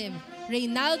Representative,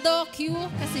 Reynaldo Q.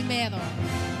 Casimero.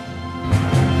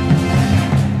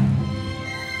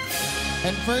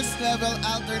 And First Level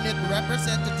Alternate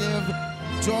Representative,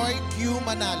 Joy Q.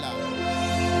 Manala.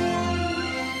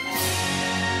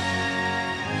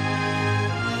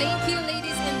 Thank you,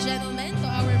 ladies and gentlemen, to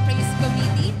our praise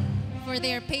committee for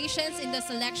their patience in the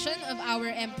selection of our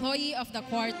Employee of the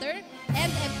Quarter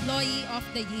and Employee of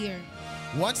the Year.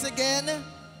 Once again,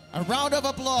 a round of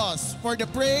applause for the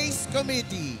Praise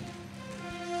Committee.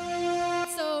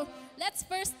 So, let's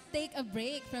first take a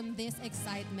break from this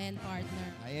excitement, partner.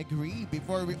 I agree,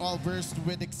 before we all burst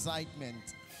with excitement.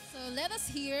 So, let us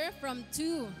hear from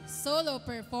two solo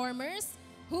performers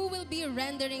who will be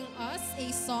rendering us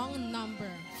a song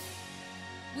number.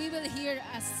 We will hear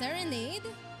a serenade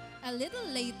a little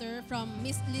later from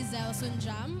Miss Lizelle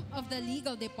Sunjam of the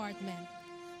Legal Department.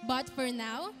 But for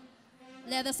now,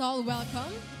 let us all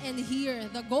welcome and hear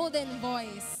the golden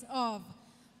voice of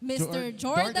Mr.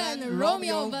 Jordan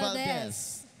Romeo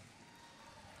Valdez.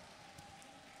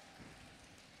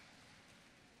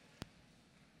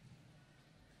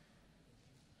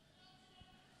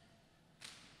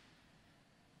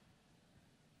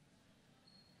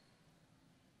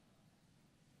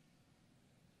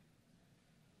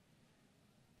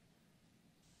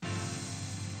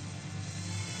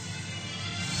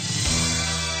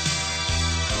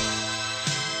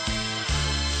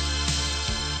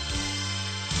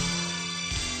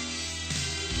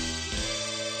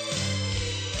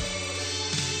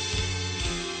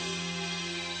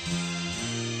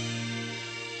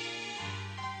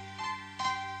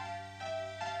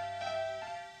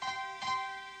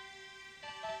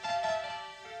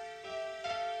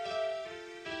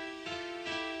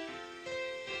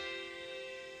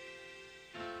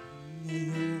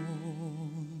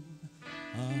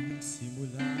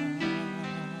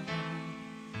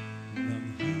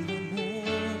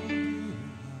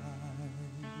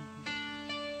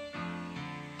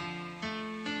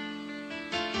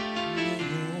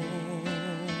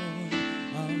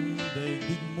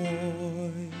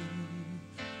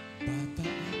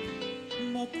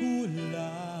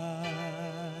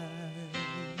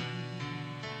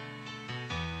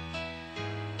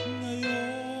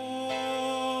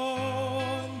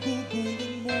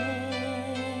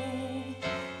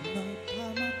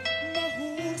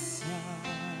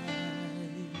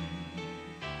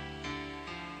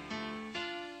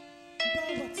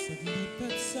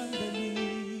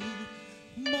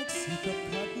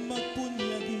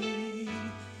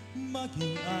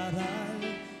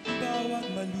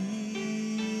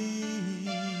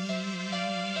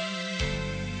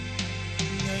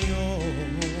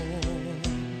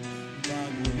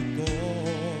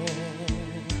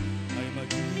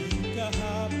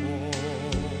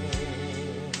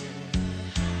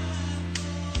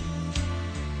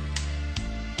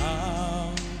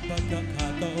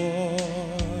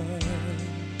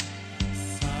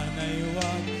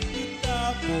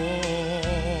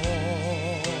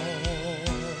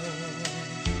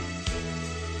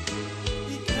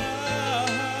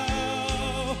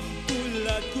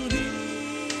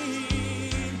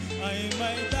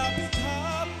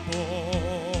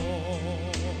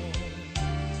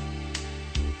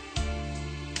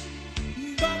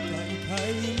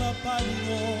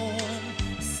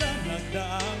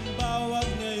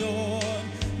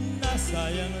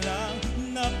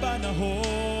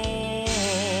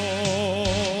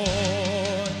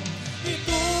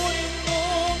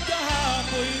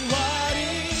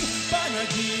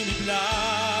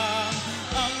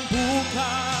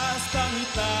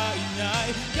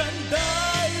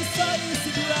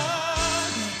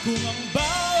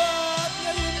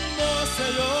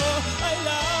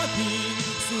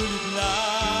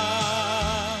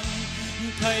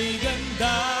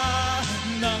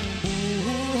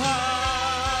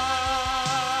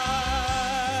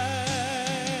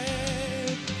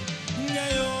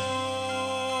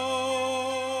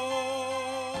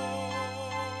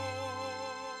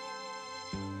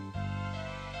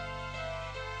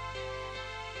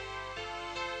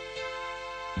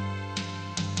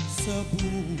 Sa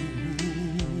buhay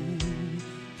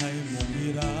mong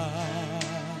hirap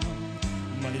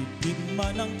Sumapit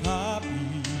man ang kapit,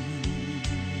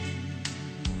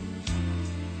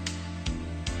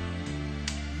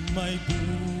 may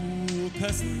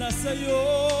bukas na sa'yo'y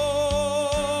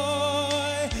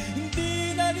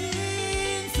hindi na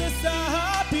rin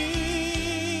sasabit.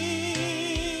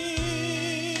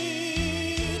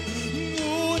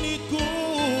 Ngunit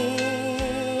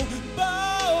kung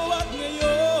bawat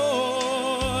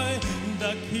ngayon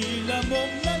dakila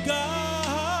mong nagamit,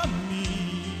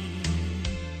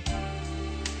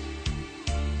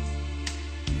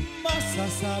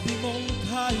 masasabi mong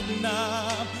kahit na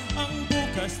ang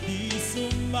bukas di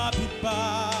sumapit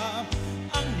pa,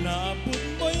 ang naabot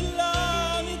mo'y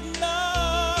langit na.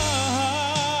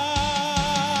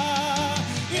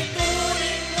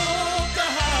 Ituring mo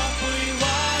kahapoy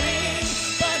waring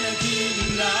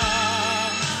panaginip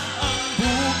lang, ang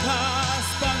bukas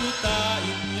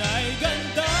pangitain niya'y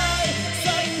gantay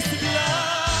sa isip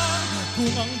lang.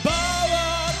 Kung ang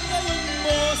bawat ngayon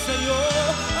mo sa'yo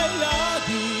ay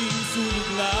laging sulit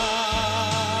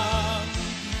lang,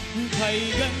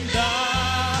 kay ganda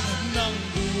ng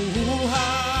buhay,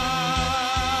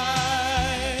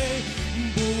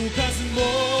 bukas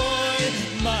mo'y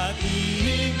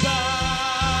matibay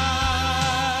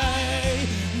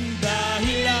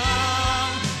dahil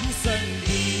lang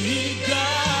sandigay.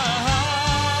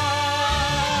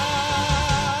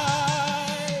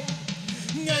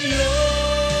 Ngayon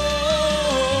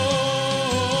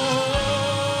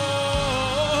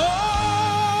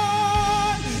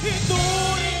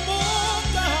ituring mo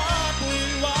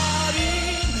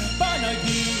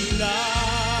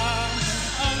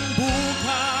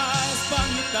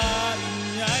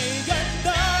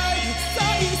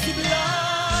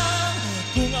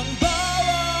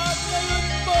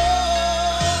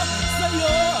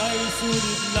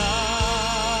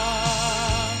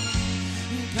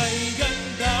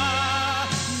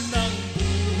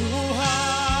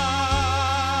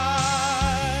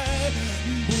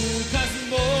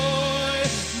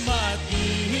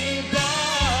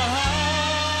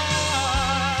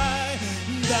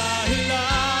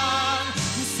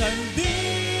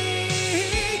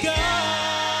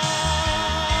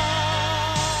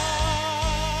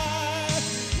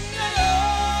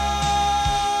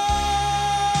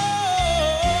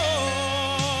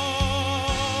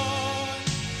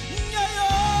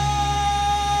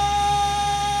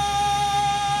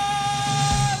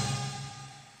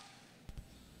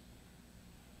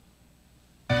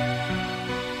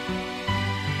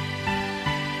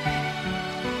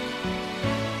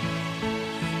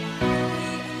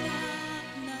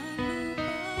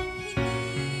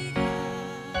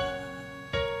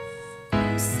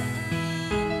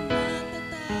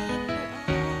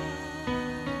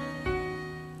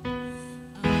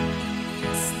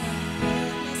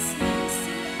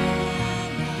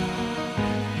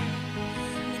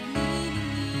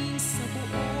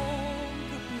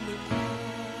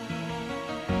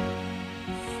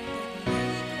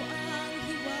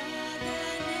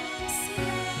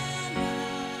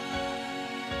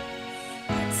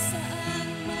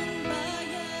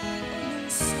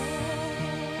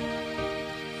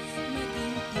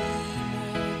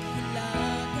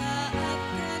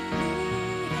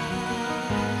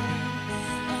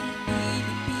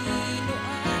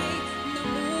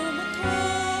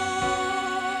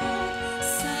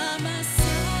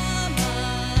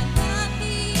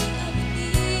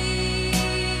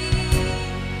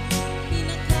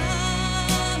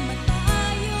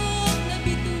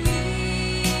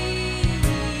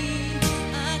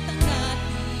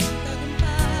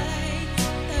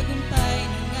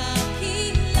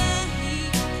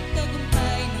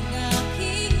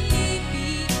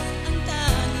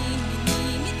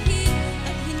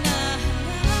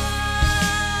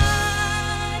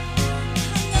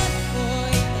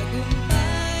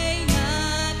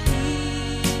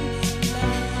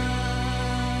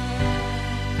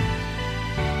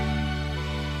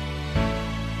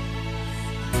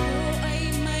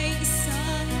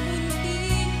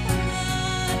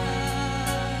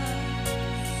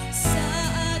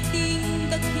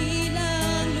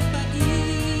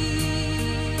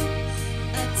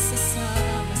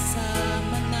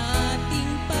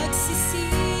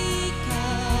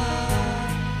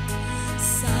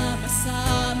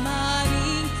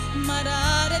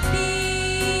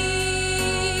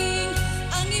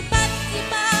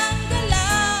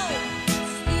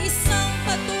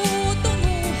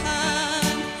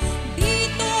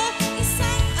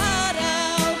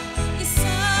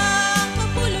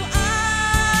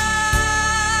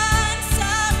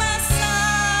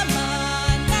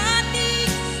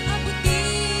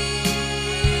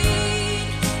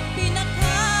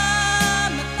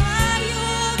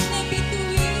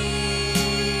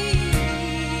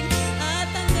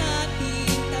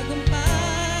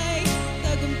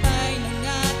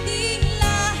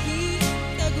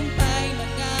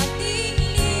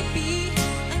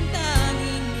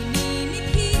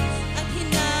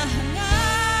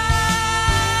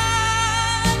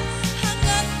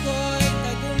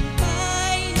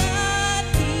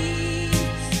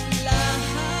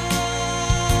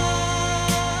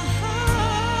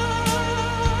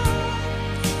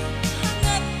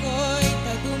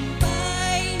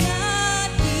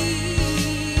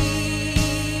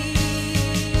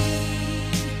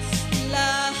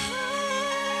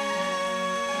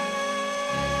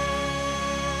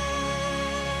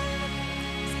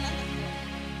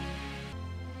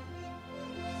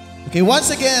Okay,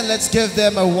 once again, let's give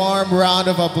them a warm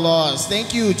round of applause.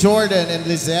 Thank you, Jordan and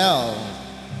Lizelle.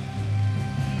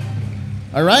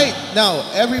 All right, now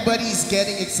everybody's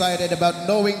getting excited about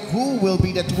knowing who will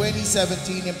be the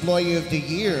 2017 Employee of the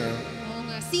Year.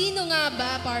 Oo nga. Sino nga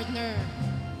ba, partner?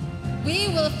 We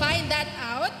will find that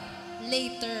out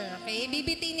later. Okay?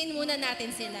 Bibitinin muna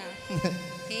natin sila.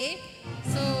 Okay?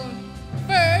 So,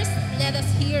 first, let us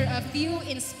hear a few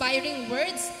inspiring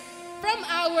words from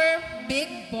our big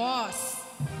boss.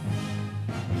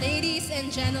 Ladies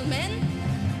and gentlemen,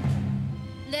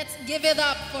 let's give it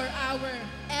up for our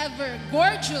ever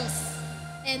gorgeous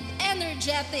and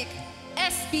energetic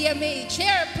SBMA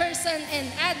Chairperson and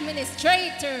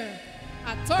Administrator,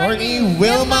 Attorney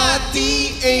Wilma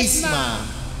T.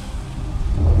 Asma.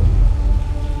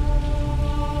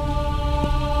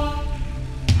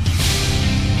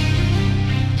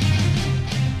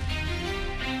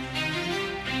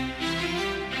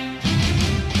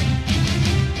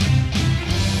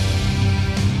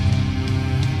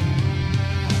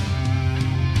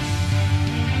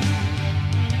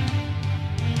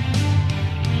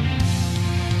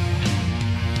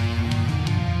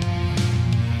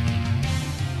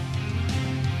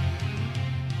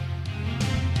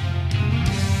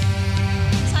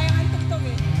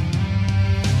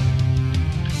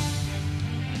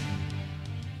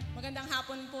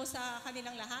 Sa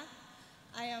kanilang lahat.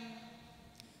 I am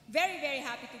very, very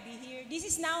happy to be here. This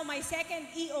is now my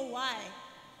second EOY.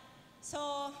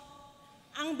 So,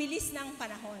 ang bilis ng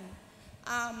panahon.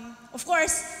 Of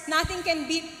course, nothing can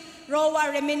beat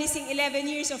ROA reminiscing 11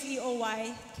 years of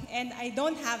EOY, and I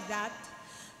don't have that.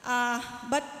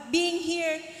 But being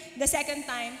here the second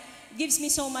time gives me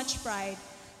so much pride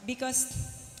because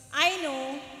I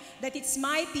know that it's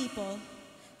my people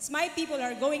who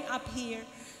are going up here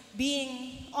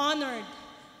being honored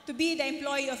to be the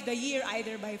Employee of the Year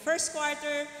either by first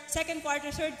quarter, second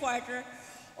quarter, third quarter,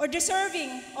 or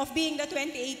deserving of being the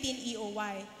 2018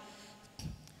 EOY.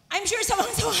 I'm sure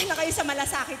sawang-sawa na kayo sa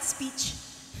malasakit speech.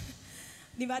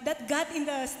 Di ba? That got in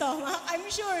the stomach. I'm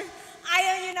sure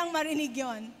ayaw nyo nang marinig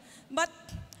yon. But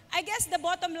I guess the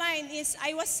bottom line is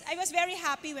I was very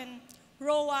happy when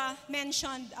ROA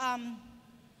mentioned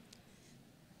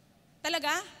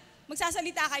talaga?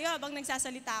 Magsasalita kayo habang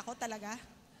nagsasalita ako talaga.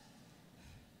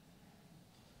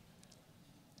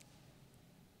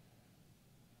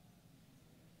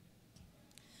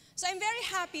 So I'm very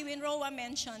happy when ROA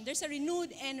mentioned there's a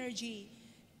renewed energy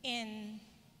in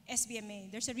SBMA.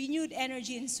 There's a renewed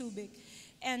energy in Subic.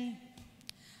 And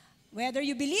whether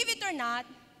you believe it or not,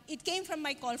 it came from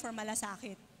my call for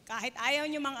malasakit. Kahit ayaw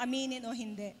nyo mang aminin o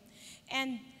hindi.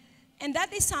 And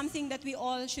that is something that we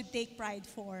all should take pride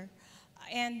for.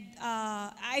 And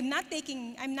I'm not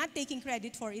taking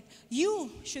credit for it.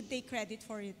 You should take credit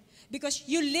for it because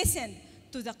you listened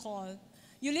to the call.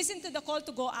 You listened to the call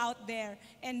to go out there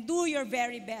and do your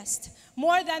very best,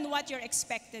 more than what you're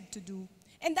expected to do.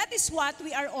 And that is what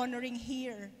we are honoring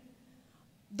here.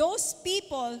 Those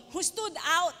people who stood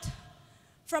out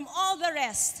from all the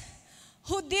rest,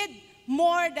 who did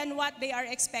more than what they are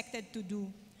expected to do.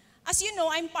 As you know,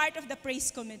 I'm part of the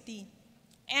praise committee.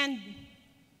 And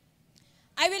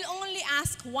I will only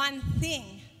ask one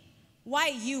thing. Why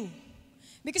you?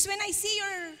 Because when I see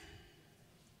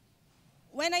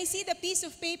the piece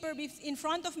of paper in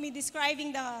front of me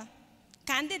describing the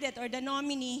candidate or the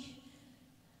nominee,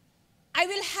 I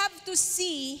will have to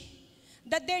see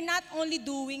that they're not only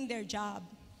doing their job.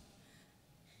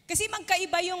 Kasi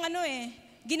magkaiba yung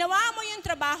ginawa mo yung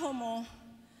trabaho mo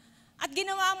at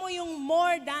ginawa mo yung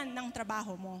more than ng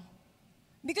trabaho mo.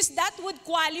 Because that would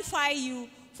qualify you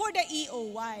for the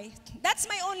EOY. That's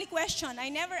my only question. I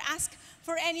never ask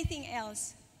for anything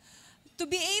else. To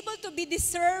be able to be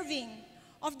deserving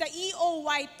of the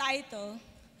EOY title,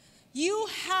 you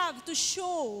have to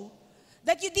show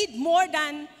that you did more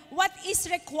than what is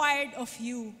required of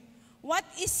you. What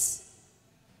is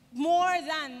more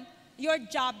than your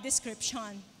job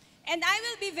description. And I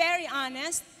will be very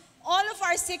honest, all of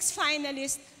our 6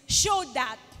 finalists showed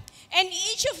that. And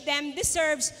each of them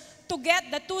deserves to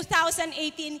get the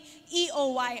 2018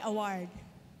 EOY award.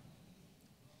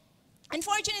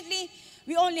 Unfortunately,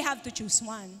 we only have to choose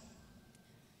one.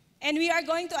 And we are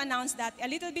going to announce that a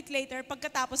little bit later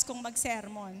pagkatapos kong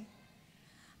mag-sermon.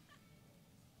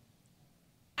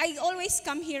 I always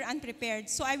come here unprepared,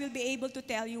 so I will be able to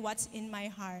tell you what's in my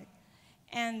heart.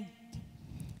 And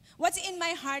what's in my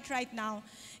heart right now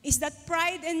is that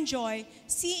pride and joy,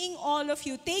 seeing all of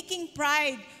you taking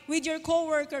pride with your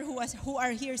coworker who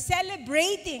are here,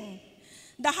 celebrating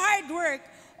the hard work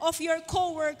of your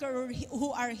coworker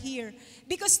who are here.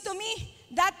 Because to me,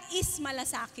 that is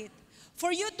malasakit.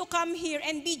 for you to come here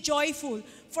and be joyful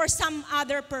for some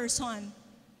other person.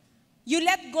 You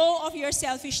let go of your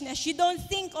selfishness. You don't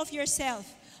think of yourself.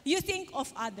 You think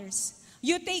of others.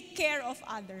 You take care of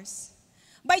others.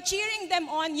 By cheering them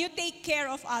on, you take care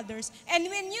of others. And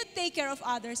when you take care of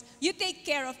others, you take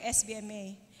care of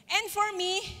SBMA. And for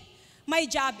me, my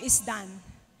job is done.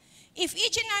 If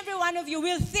each and every one of you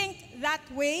will think that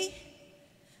way,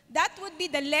 that would be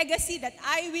the legacy that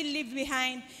I will leave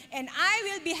behind, and I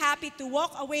will be happy to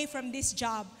walk away from this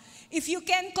job. If you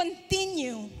can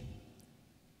continue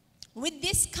with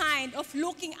this kind of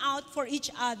looking out for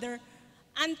each other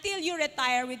until you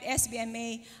retire with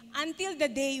SBMA, until the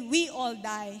day we all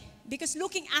die. Because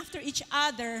looking after each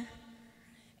other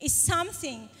is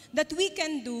something that we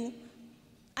can do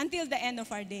until the end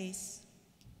of our days.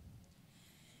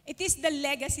 It is the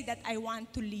legacy that I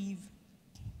want to leave.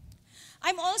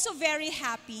 I'm also very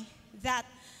happy that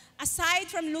aside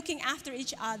from looking after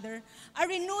each other, a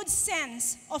renewed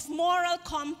sense of moral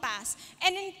compass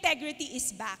and integrity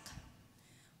is back.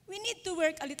 We need to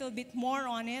work a little bit more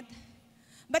on it,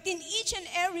 but in each and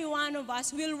every one of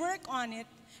us, we'll work on it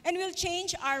and we'll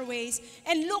change our ways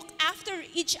and look after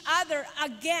each other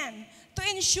again to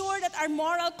ensure that our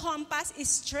moral compass is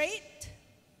straight.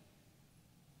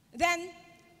 Then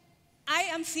I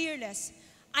am fearless.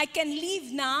 I can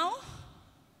leave now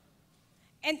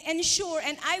and ensure,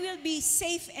 and I will be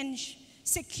safe and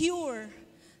secure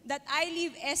that I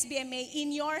leave SBMA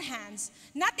in your hands,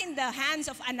 not in the hands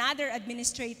of another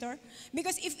administrator.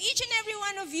 Because if each and every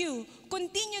one of you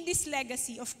continue this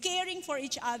legacy of caring for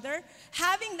each other,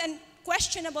 having the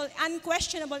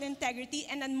unquestionable integrity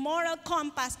and a moral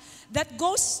compass that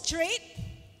goes straight,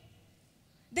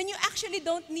 then you actually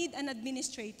don't need an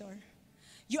administrator.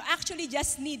 You actually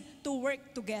just need to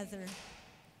work together.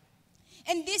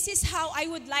 And this is how I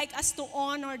would like us to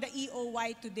honor the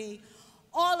EOY today.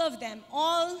 All of them,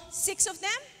 all 6 of them,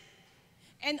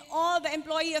 and all the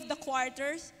employee of the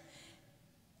quarters,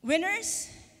 winners,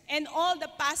 and all the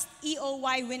past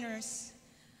EOY winners.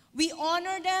 We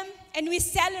honor them and we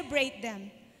celebrate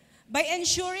them by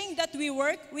ensuring that we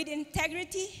work with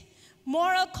integrity,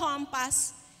 moral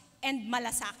compass, and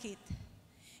malasakit.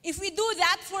 If we do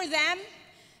that for them,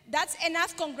 that's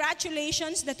enough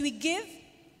congratulations that we give,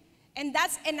 and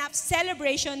that's enough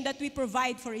celebration that we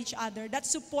provide for each other, that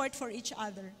support for each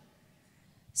other.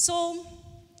 So,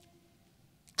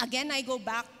 again, I go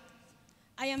back.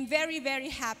 I am very, very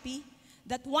happy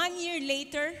that 1 year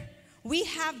later, we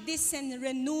have this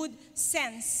renewed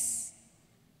sense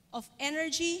of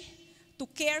energy to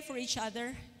care for each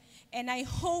other. And I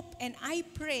hope and I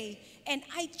pray and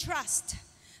I trust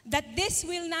that this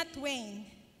will not wane,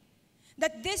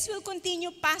 that this will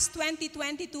continue past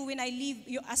 2022 when I leave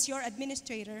you as your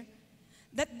administrator,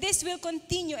 that this will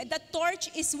continue and the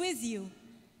torch is with you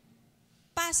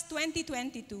past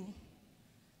 2022.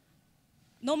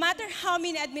 No matter how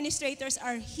many administrators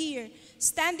are here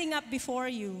standing up before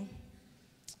you,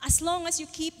 as long as you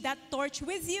keep that torch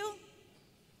with you,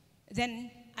 then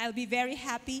I'll be very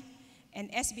happy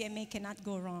and SBMA cannot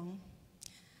go wrong.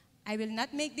 I will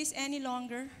not make this any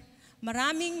longer.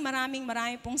 Maraming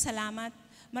pong salamat.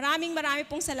 Maraming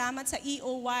pong salamat sa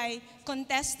EOY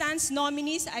contestants,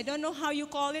 nominees, I don't know how you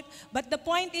call it, but the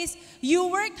point is, you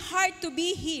worked hard to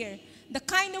be here. The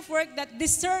kind of work that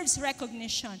deserves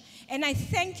recognition. And I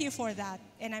thank you for that.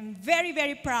 And I'm very,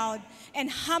 very proud and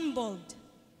humbled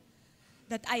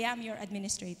that I am your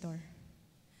administrator.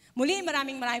 Muli,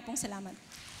 maraming pong salamat.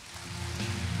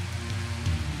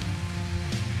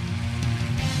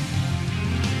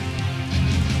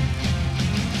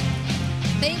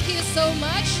 Thank you so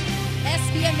much,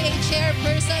 SBMA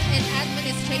Chairperson and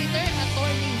Administrator,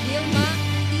 Attorney Wilma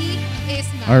T.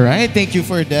 Isma. All right, thank you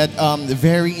for that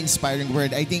very inspiring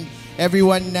word. I think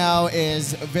everyone now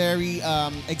is very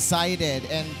excited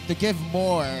and to give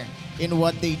more in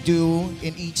what they do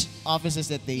in each offices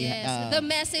that they Yes, the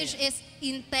message is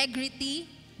integrity,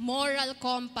 moral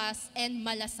compass, and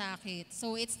malasakit.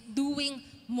 So it's doing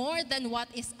more than what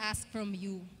is asked from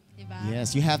you. Diba?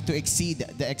 Yes, you have to exceed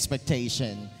the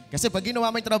expectation. Kasi pag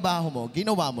ginawa mo yung trabaho mo,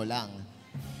 ginawa mo lang.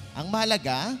 Ang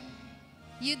mahalaga,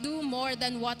 you do more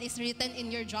than what is written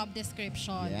in your job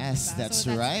description. Yes, diba? that's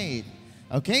right.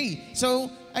 Okay,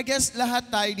 so I guess lahat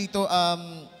tayo dito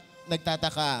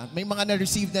nagtataka. May mga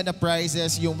na-receive na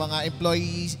prizes yung mga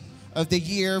employees of the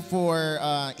year for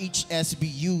each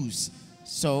SBUs.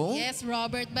 So, yes,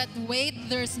 Robert, but wait,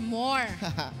 there's more.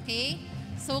 Okay?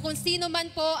 So kung sino man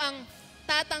po ang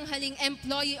tatanghaling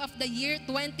Employee of the Year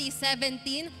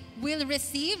 2017 will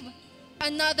receive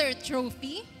another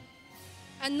trophy,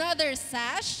 another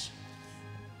sash,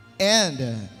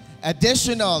 and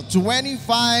additional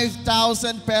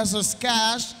 25,000 pesos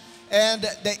cash and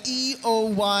the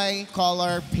EOY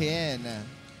collar pin.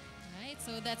 Right,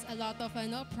 so that's a lot of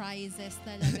prizes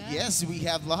talaga. Yes, we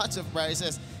have lots of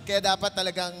prizes. Kaya dapat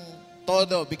talagang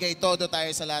todo, bigay todo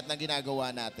tayo sa lahat ng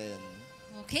ginagawa natin.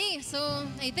 Okay, so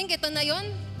I think ito na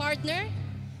yon, partner.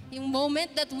 Yung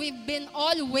moment that we've been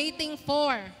all waiting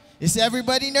for. Is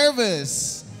everybody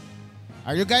nervous?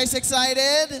 Are you guys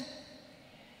excited?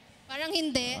 Parang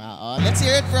hindi. Let's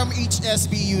hear it from each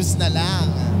SBUs na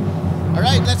lang.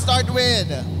 Alright, let's start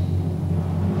with,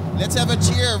 let's have a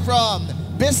cheer from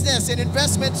Business and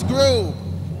Investments Group.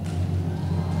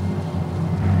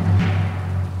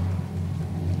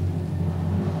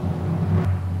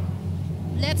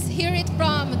 Let's hear it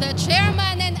from the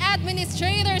Chairman and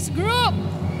Administrators Group.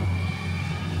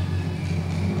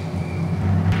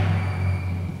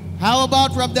 How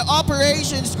about from the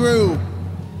Operations Group?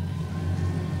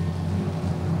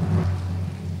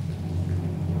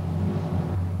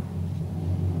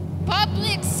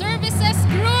 Public Services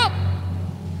Group.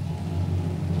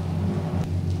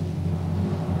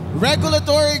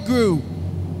 Regulatory Group.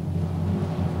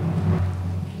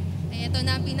 Ito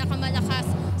na ang pinakamalakas.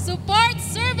 Support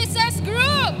Services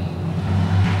Group.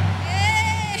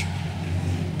 Yay!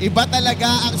 Iba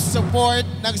talaga ang support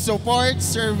ng Support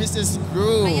Services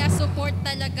Group. Kaya support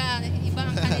talaga. Iba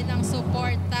ang kanilang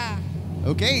suporta.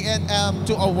 Okay, and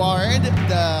to award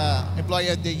the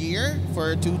Employee of the Year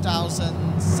for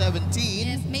 2017.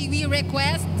 Yes, may we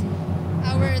request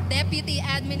our Deputy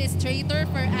Administrator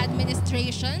for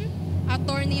Administration,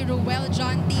 Attorney Ruel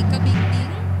John T. Kabigting,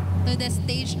 to the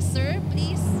stage, sir,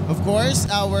 please. Of course,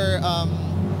 our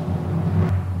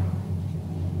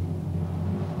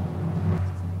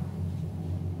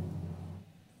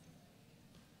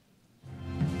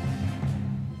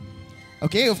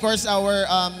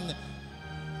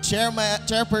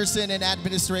Chairperson and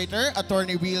Administrator,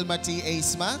 Attorney Wilma T.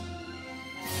 Aisma.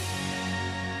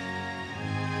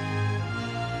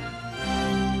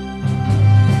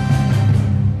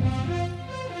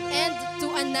 And to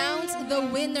announce the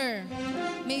winner,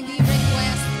 may we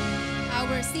request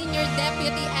our Senior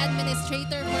Deputy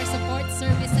Administrator for Support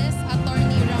Services,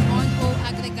 Attorney Ramon O.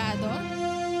 Agregado.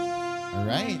 All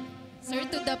right. Sir,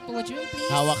 to the podium,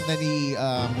 please. Hawak na ni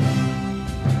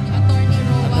Attorney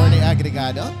Roa. Attorney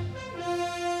Agregado.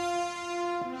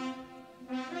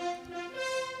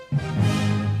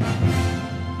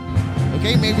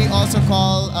 Okay, may we also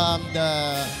call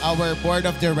our Board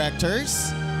of Directors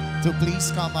to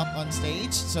please come up on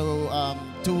stage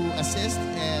to assist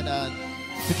and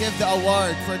to give the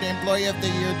award for the Employee of the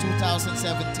Year 2017.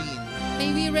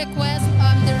 May we request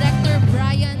Director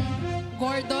Brian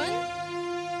Gordon,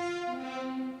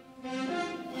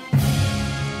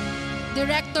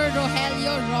 Director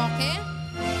Rogelio Roque,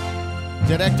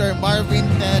 Director Marvin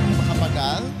Ted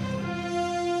Makapagal,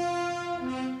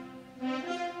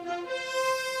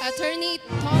 Attorney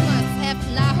Thomas F.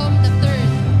 Lahom III,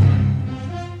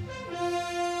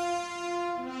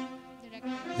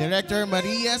 Director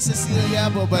Maria Cecilia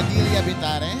Bobadilla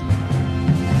Bitare,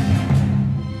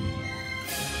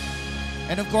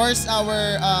 and of course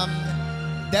our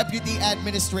Deputy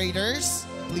Administrators.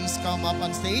 Please come up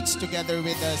on stage together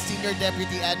with the Senior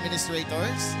Deputy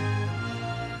Administrators.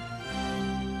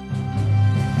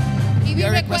 We We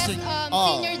are request requesting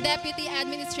all. Senior Deputy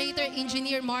Administrator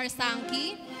Engineer Mar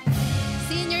Sankey,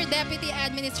 Senior Deputy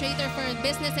Administrator for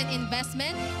Business and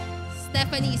Investment,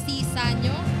 Stephanie C.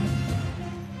 Sanyo,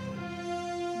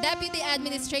 Deputy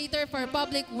Administrator for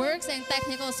Public Works and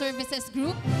Technical Services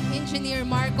Group, Engineer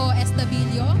Marco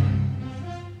Estabilio,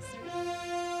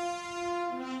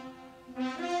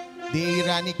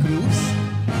 Deirani Cruz,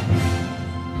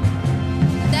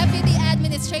 Deputy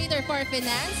Administrator for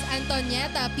Finance,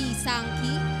 Antonieta P.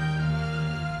 Sankey,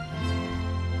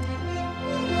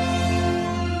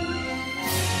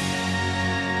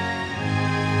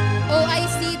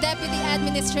 OIC Deputy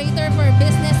Administrator for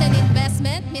Business and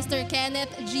Investment, Mr.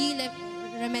 Kenneth G.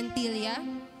 Rementilia,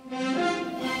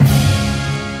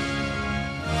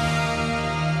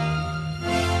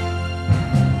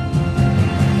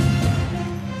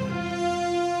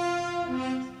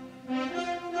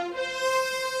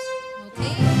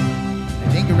 I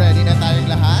think ready na tayong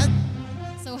lahat.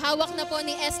 So hawak na po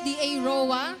ni SDA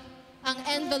ROA ang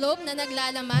envelope na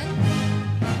naglalaman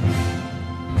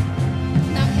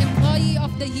ng Employee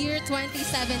of the Year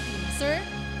 2017. Sir?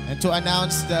 And to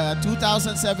announce the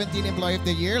 2017 Employee of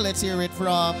the Year, let's hear it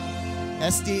from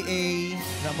SDA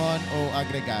Ramon O.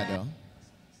 Agregado.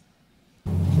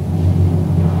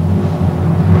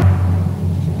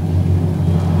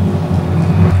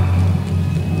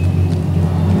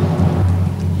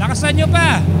 Lakasan nyo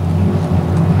pa!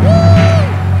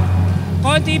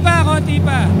 Konti pa, konti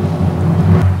pa.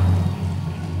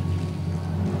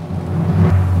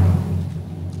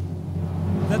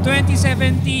 The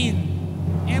 2017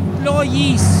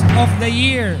 Employees of the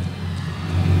Year.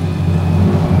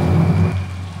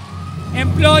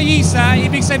 Employees, ha?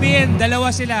 Ibig sabihin,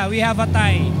 dalawa sila. We have a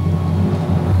tie.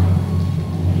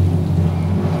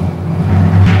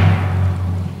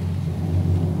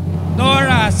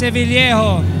 Nora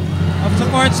Sevillejo of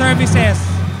Support Services.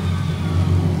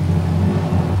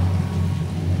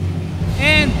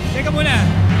 And, teka muna,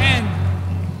 and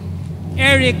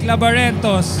Eric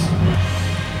Labarentos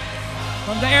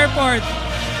from the airport.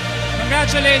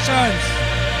 Congratulations.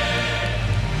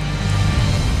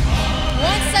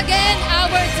 Once again,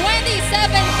 our 2017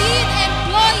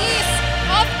 Employees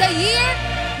of the Year,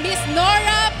 Miss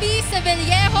Nora P.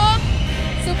 Sevillejo,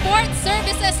 Support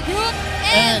Services Group,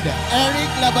 And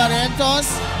Eric Labarentos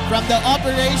from the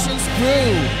Operations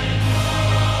Crew.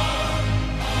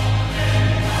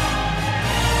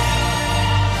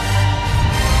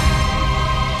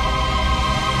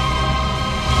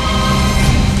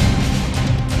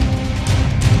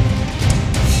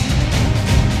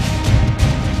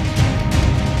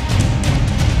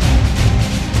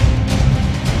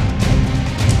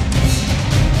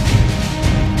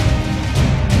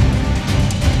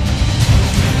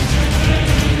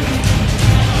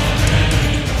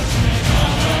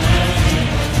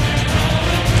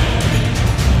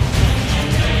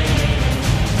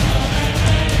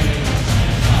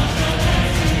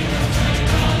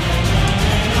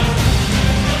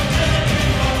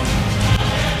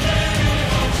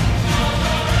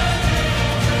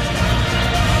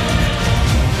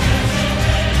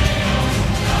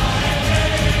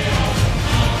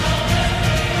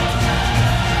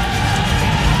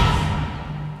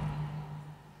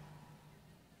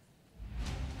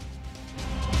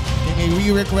 We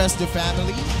request the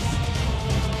families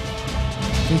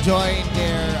to join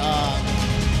their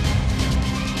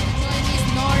join Miss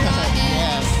Nora and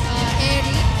Yes.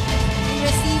 Eric in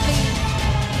receiving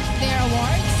their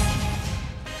awards.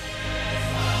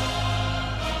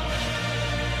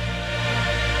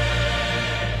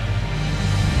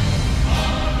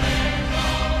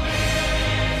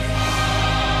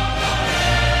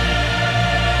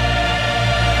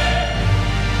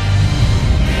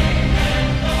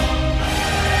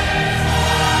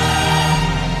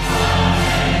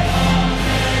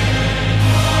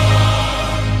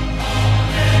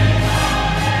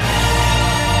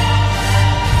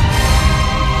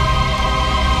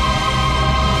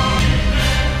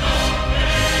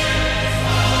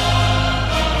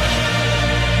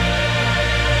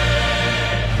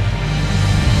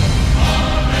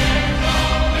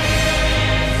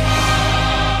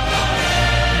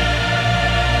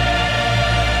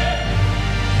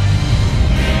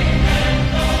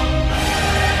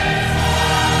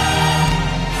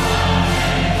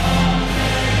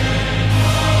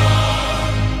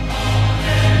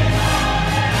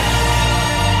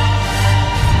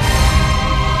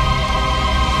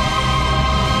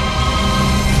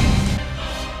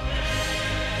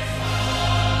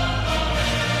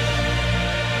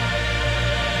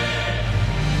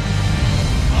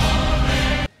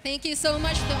 Thank you so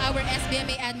much to our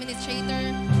SBMA Administrator,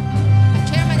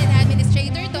 Chairman and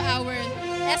Administrator, to our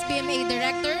SBMA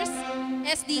Directors,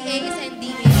 SDAs and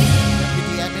DAs.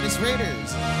 Deputy Administrators,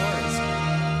 of course.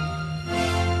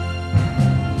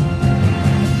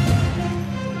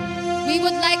 We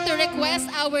would like to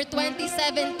request our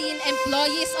 2017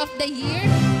 Employees of the Year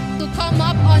to come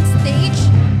up on stage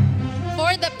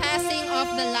for the passing of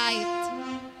the light.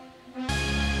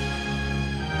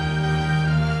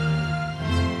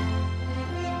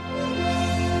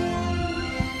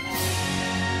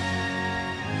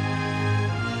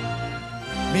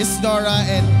 Miss Nora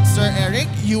and Sir Eric,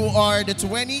 you are the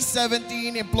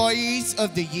 2017 Employees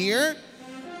of the Year.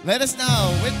 Let us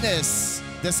now witness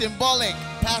the symbolic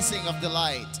passing of the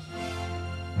light.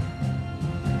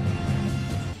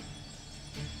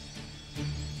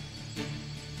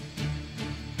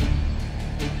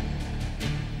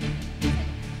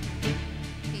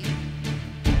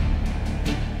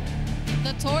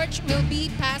 The torch will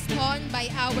be passed on by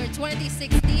our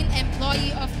 2016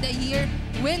 Employee of the Year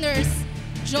winners,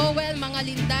 Joel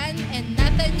Mangalindan and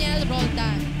Nathaniel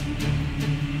Roldan.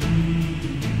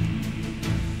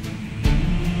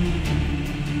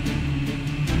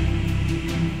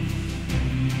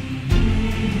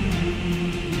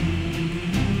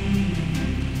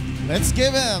 Let's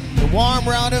give him a warm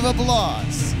round of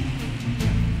applause.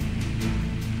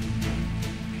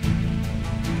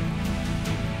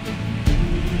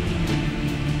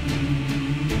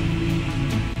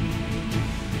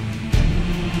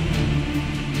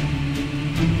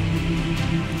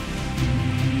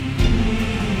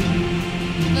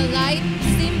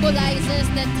 symbolizes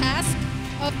the task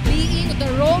of being the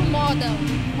role model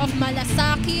of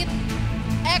malasakit,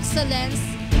 excellence,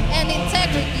 and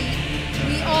integrity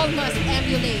we all must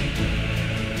emulate.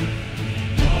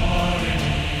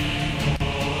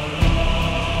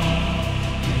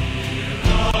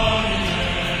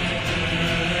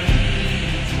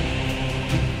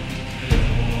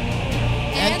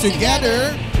 And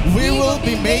together, we will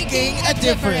be making a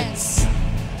difference.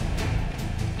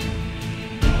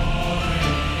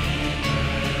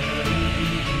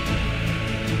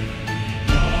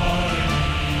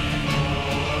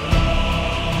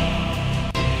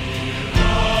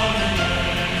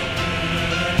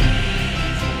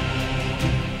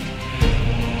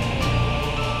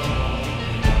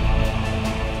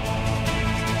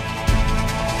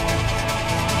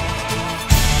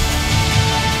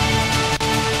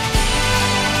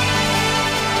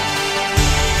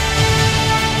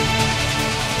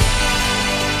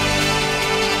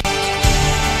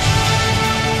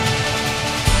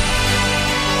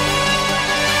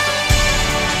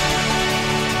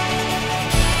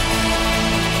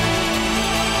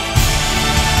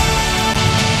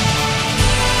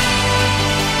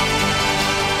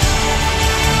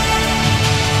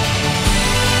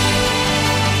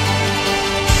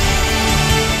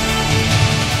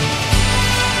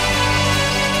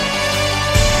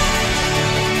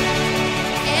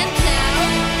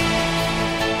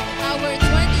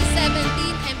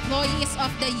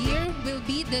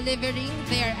 Delivering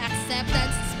their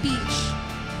acceptance speech.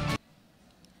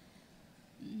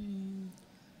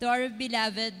 To our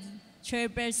beloved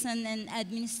Chairperson and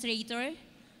Administrator,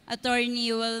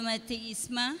 Attorney Wilma T.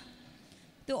 Isma,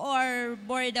 to our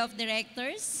Board of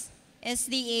Directors,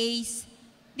 SDAs,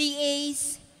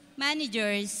 DAs,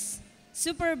 managers,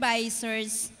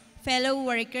 supervisors, fellow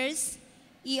workers,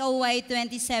 EOY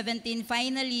 2017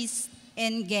 finalists,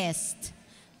 and guests.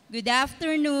 Good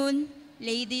afternoon,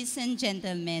 ladies and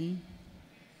gentlemen.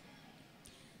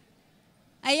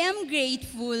 I am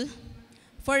grateful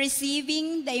for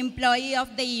receiving the Employee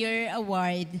of the Year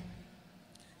award.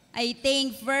 I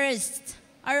thank first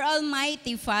our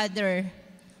Almighty Father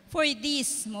for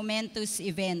this momentous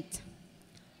event.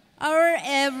 Our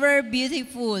ever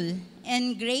beautiful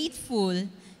and grateful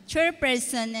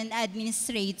Chairperson and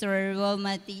Administrator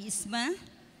Wilma T. Isma,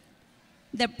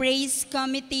 the Praise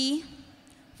Committee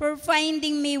for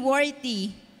finding me worthy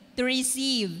to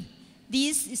receive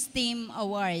this esteemed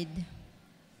award.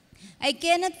 I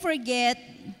cannot forget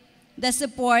the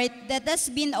support that has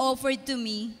been offered to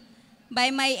me by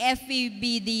my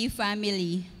FEBD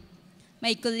family,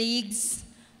 my colleagues,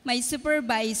 my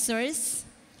supervisors,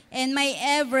 and my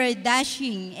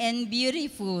ever-dashing and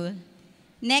beautiful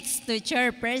next to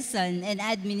Chairperson and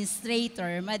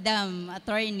Administrator, Madam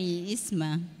Attorney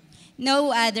Isma,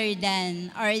 no other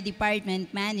than our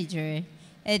Department Manager,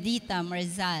 Edita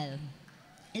Marzal.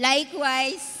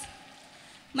 Likewise,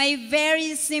 my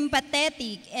very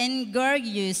sympathetic and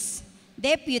gorgeous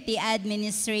Deputy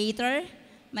Administrator,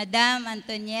 Madam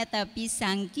Antonieta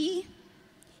Pisanki,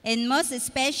 and most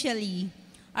especially,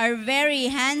 our very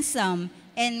handsome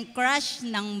and crush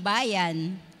ng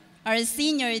bayan, our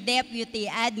Senior Deputy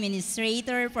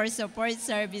Administrator for Support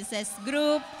Services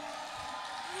Group,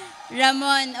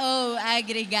 Ramon O.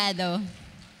 Agregado.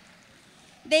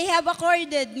 They have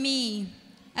accorded me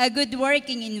a good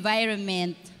working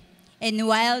environment, and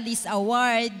while this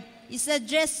award is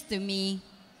addressed to me,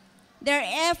 their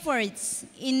efforts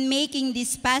in making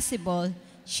this possible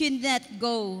should not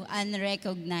go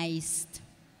unrecognized.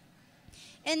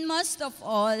 And most of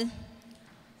all,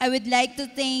 I would like to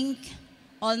thank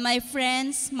all my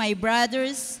friends, my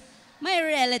brothers, my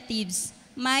relatives,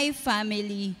 my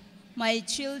family, my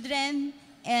children,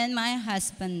 and my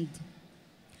husband.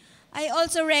 I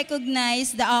also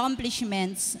recognize the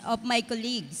accomplishments of my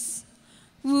colleagues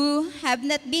who have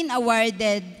not been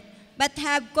awarded but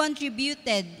have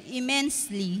contributed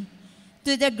immensely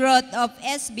to the growth of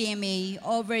SBMA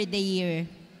over the year.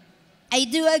 I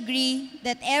do agree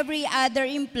that every other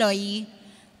employee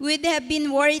would have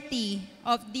been worthy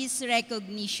of this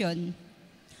recognition.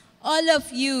 All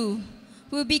of you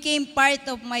who became part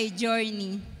of my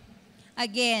journey,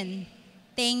 again,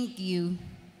 thank you.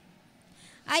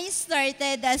 I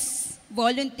started as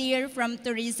volunteer from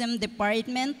Tourism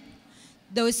Department.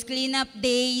 Those cleanup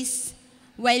days,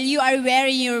 while you are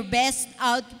wearing your best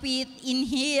outfit in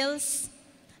heels,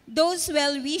 those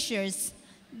well-wishers,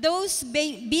 those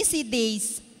busy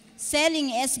days selling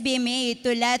SBMA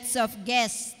to lots of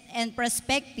guests and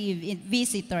prospective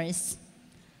visitors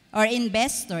or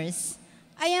investors,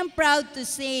 I am proud to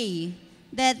say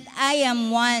that I am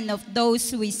one of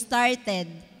those who started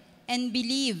and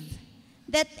believe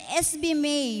that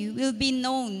SBMA will be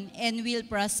known and will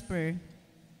prosper.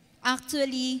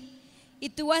 Actually,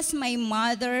 it was my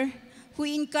mother who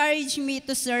encouraged me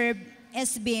to serve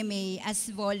SBMA as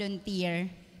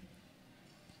volunteer.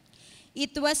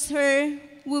 It was her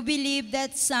who believed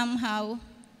that somehow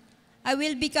I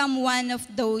will become one of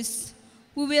those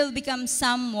who will become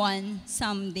someone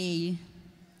someday.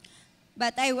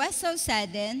 But I was so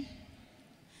saddened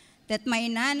that my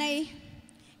nanay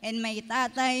and my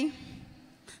tatay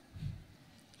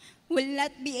will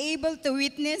not be able to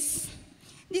witness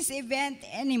this event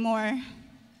anymore.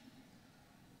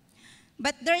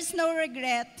 But there's no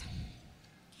regret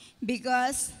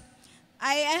because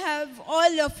I have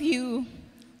all of you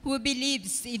who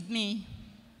believes in me.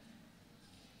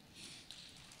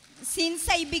 Since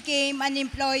I became an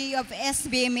employee of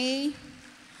SBMA,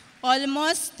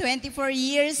 almost 24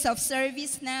 years of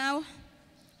service now,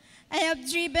 I have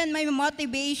driven my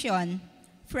motivation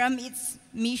from its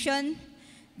mission,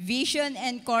 vision,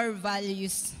 and core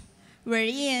values,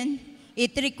 wherein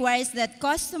it requires that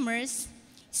customers,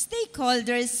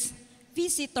 stakeholders,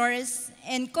 visitors,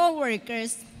 and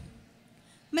co-workers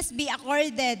must be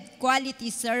accorded quality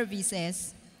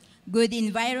services, good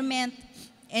environment,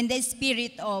 and the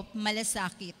spirit of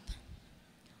malasakit.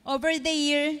 Over the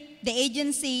year, the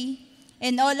agency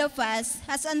and all of us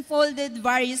has unfolded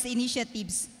various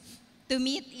initiatives to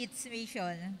meet its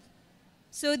mission.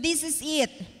 So this is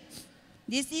it.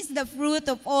 This is the fruit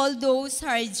of all those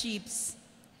hardships,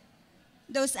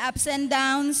 those ups and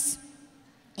downs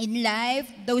in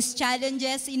life, those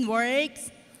challenges in work,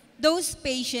 those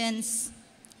patience.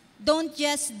 Don't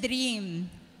just dream,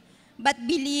 but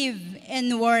believe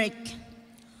and work.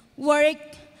 Work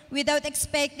without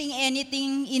expecting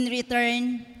anything in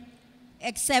return,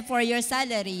 except for your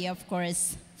salary, of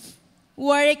course.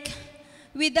 Work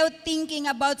without thinking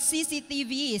about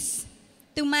CCTVs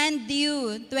to man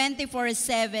you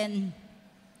 24/7.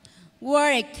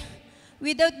 Work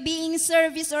without being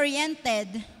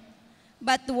service-oriented,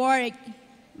 but work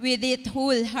with it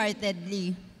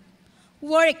wholeheartedly.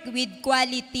 Work with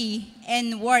quality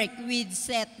and work with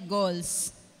set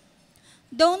goals.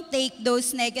 Don't take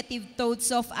those negative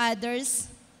thoughts of others,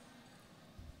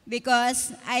 because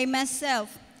I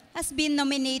myself has been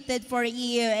nominated for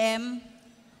EOM,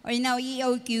 or now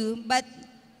EOQ, but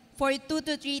for 2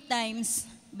 to 3 times,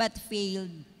 but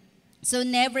failed. So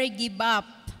never give up,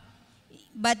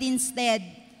 but instead,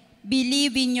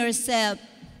 believe in yourself.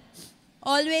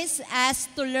 Always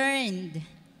ask to learn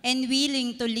and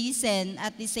willing to listen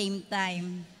at the same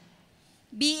time.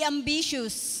 Be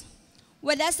ambitious.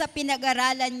 Wala sa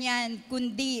pinag-aralan yan,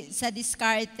 kundi sa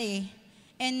diskarte.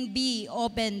 And be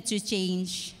open to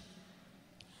change.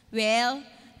 Well,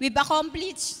 we've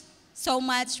accomplished so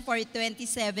much for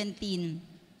 2017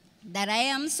 that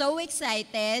I am so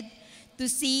excited to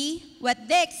see what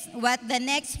the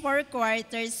next 4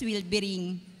 quarters will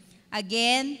bring.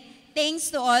 Again,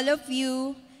 thanks to all of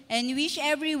you, and wish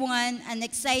everyone an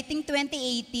exciting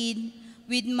 2018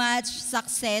 with much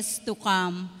success to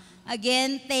come.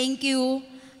 Again, thank you.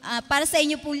 Para sa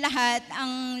inyo pong lahat,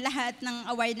 ang lahat ng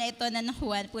award na ito na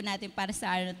nakuha po natin para sa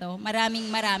araw to.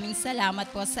 Maraming salamat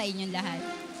po sa inyong lahat.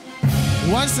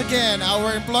 Once again,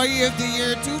 our Employee of the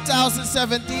Year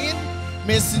 2017,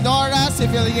 Ms. Nora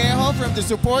Sevillejo from the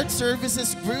Support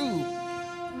Services Group.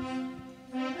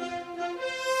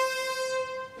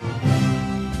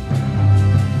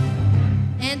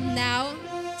 And now,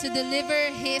 to deliver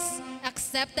his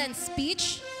acceptance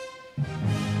speech,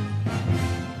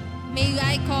 may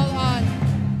I call on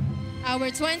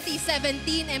our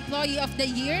 2017 Employee of the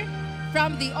Year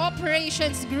from the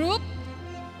Operations Group,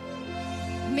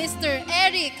 Mr.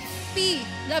 Eric P.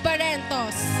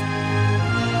 Labarentos.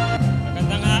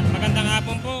 Magandang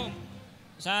hapon po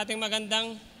sa ating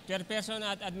magandang chairperson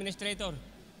at administrator.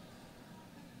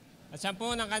 At sa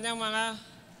po ng kanyang mga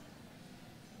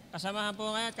kasamahan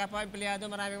po ngayon, kapwa empleyado,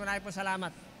 maraming po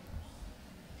salamat.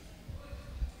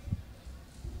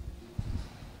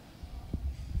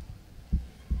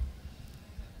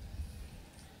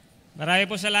 Marami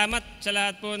po salamat sa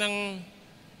lahat po ng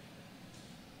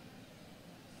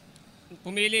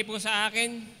pumili po sa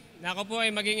akin na ako po ay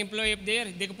maging Employee of the Year.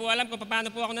 Hindi ko po alam kung paano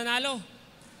po ako nanalo.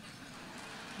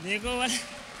 Hindi ko alam.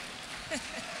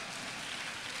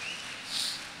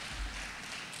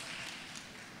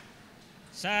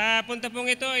 Sa punta pong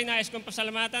ito ay nais kong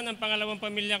pasalamatan ang pangalawang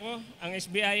pamilya ko, ang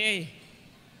SBIA,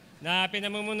 na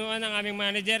pinamumunuan ng aming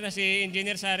manager na si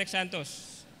Engineer Sarek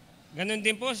Santos. Ganon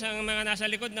din po sa mga nasa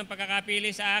likod ng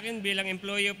pagkakapili sa akin bilang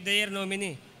Employee of the Year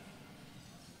nominee.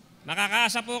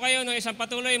 Makakaasa po kayo ng isang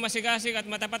patuloy, masigasig at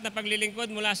matapat na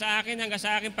paglilingkod mula sa akin hanggang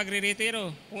sa aking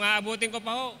pagre-retiro. Kung aabutin ko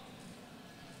pa ho,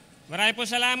 Maraming po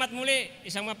salamat muli.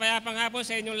 Isang mapayapang hapon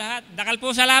sa inyong lahat. Dakal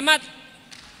po salamat.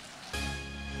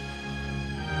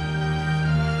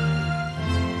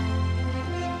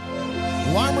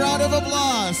 Warm round of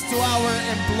applause to our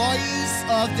Employees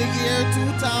of the Year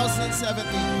 2017.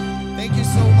 Thank you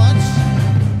so much.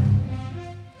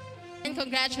 And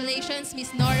congratulations,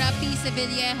 Ms. Nora P.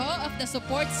 Sevillejo of the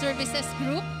Support Services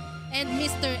Group and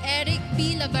Mr. Eric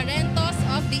P. Labarentos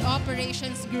of the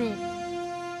Operations Group.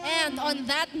 And on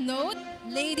that note,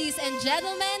 ladies and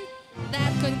gentlemen,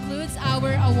 that concludes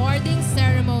our awarding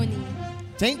ceremony.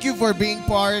 Thank you for being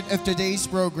part of today's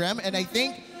program, and I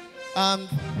think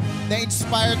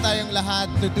na-inspire tayong lahat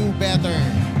to do better.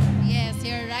 Yes,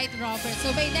 you're right, Robert.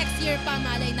 So by next year pa,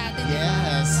 malay natin.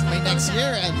 Yes, by next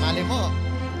year, and malay mo.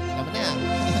 Alam mo na.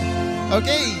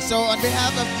 Okay, so on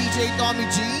behalf of DJ Tommy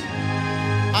G,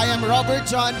 I am Robert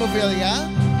John Bovilla.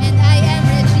 And I am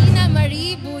Regina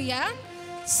Marie Buya.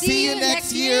 See you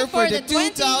next year for the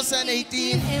 2018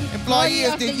 Employee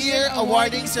of the Year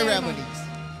awarding ceremonies.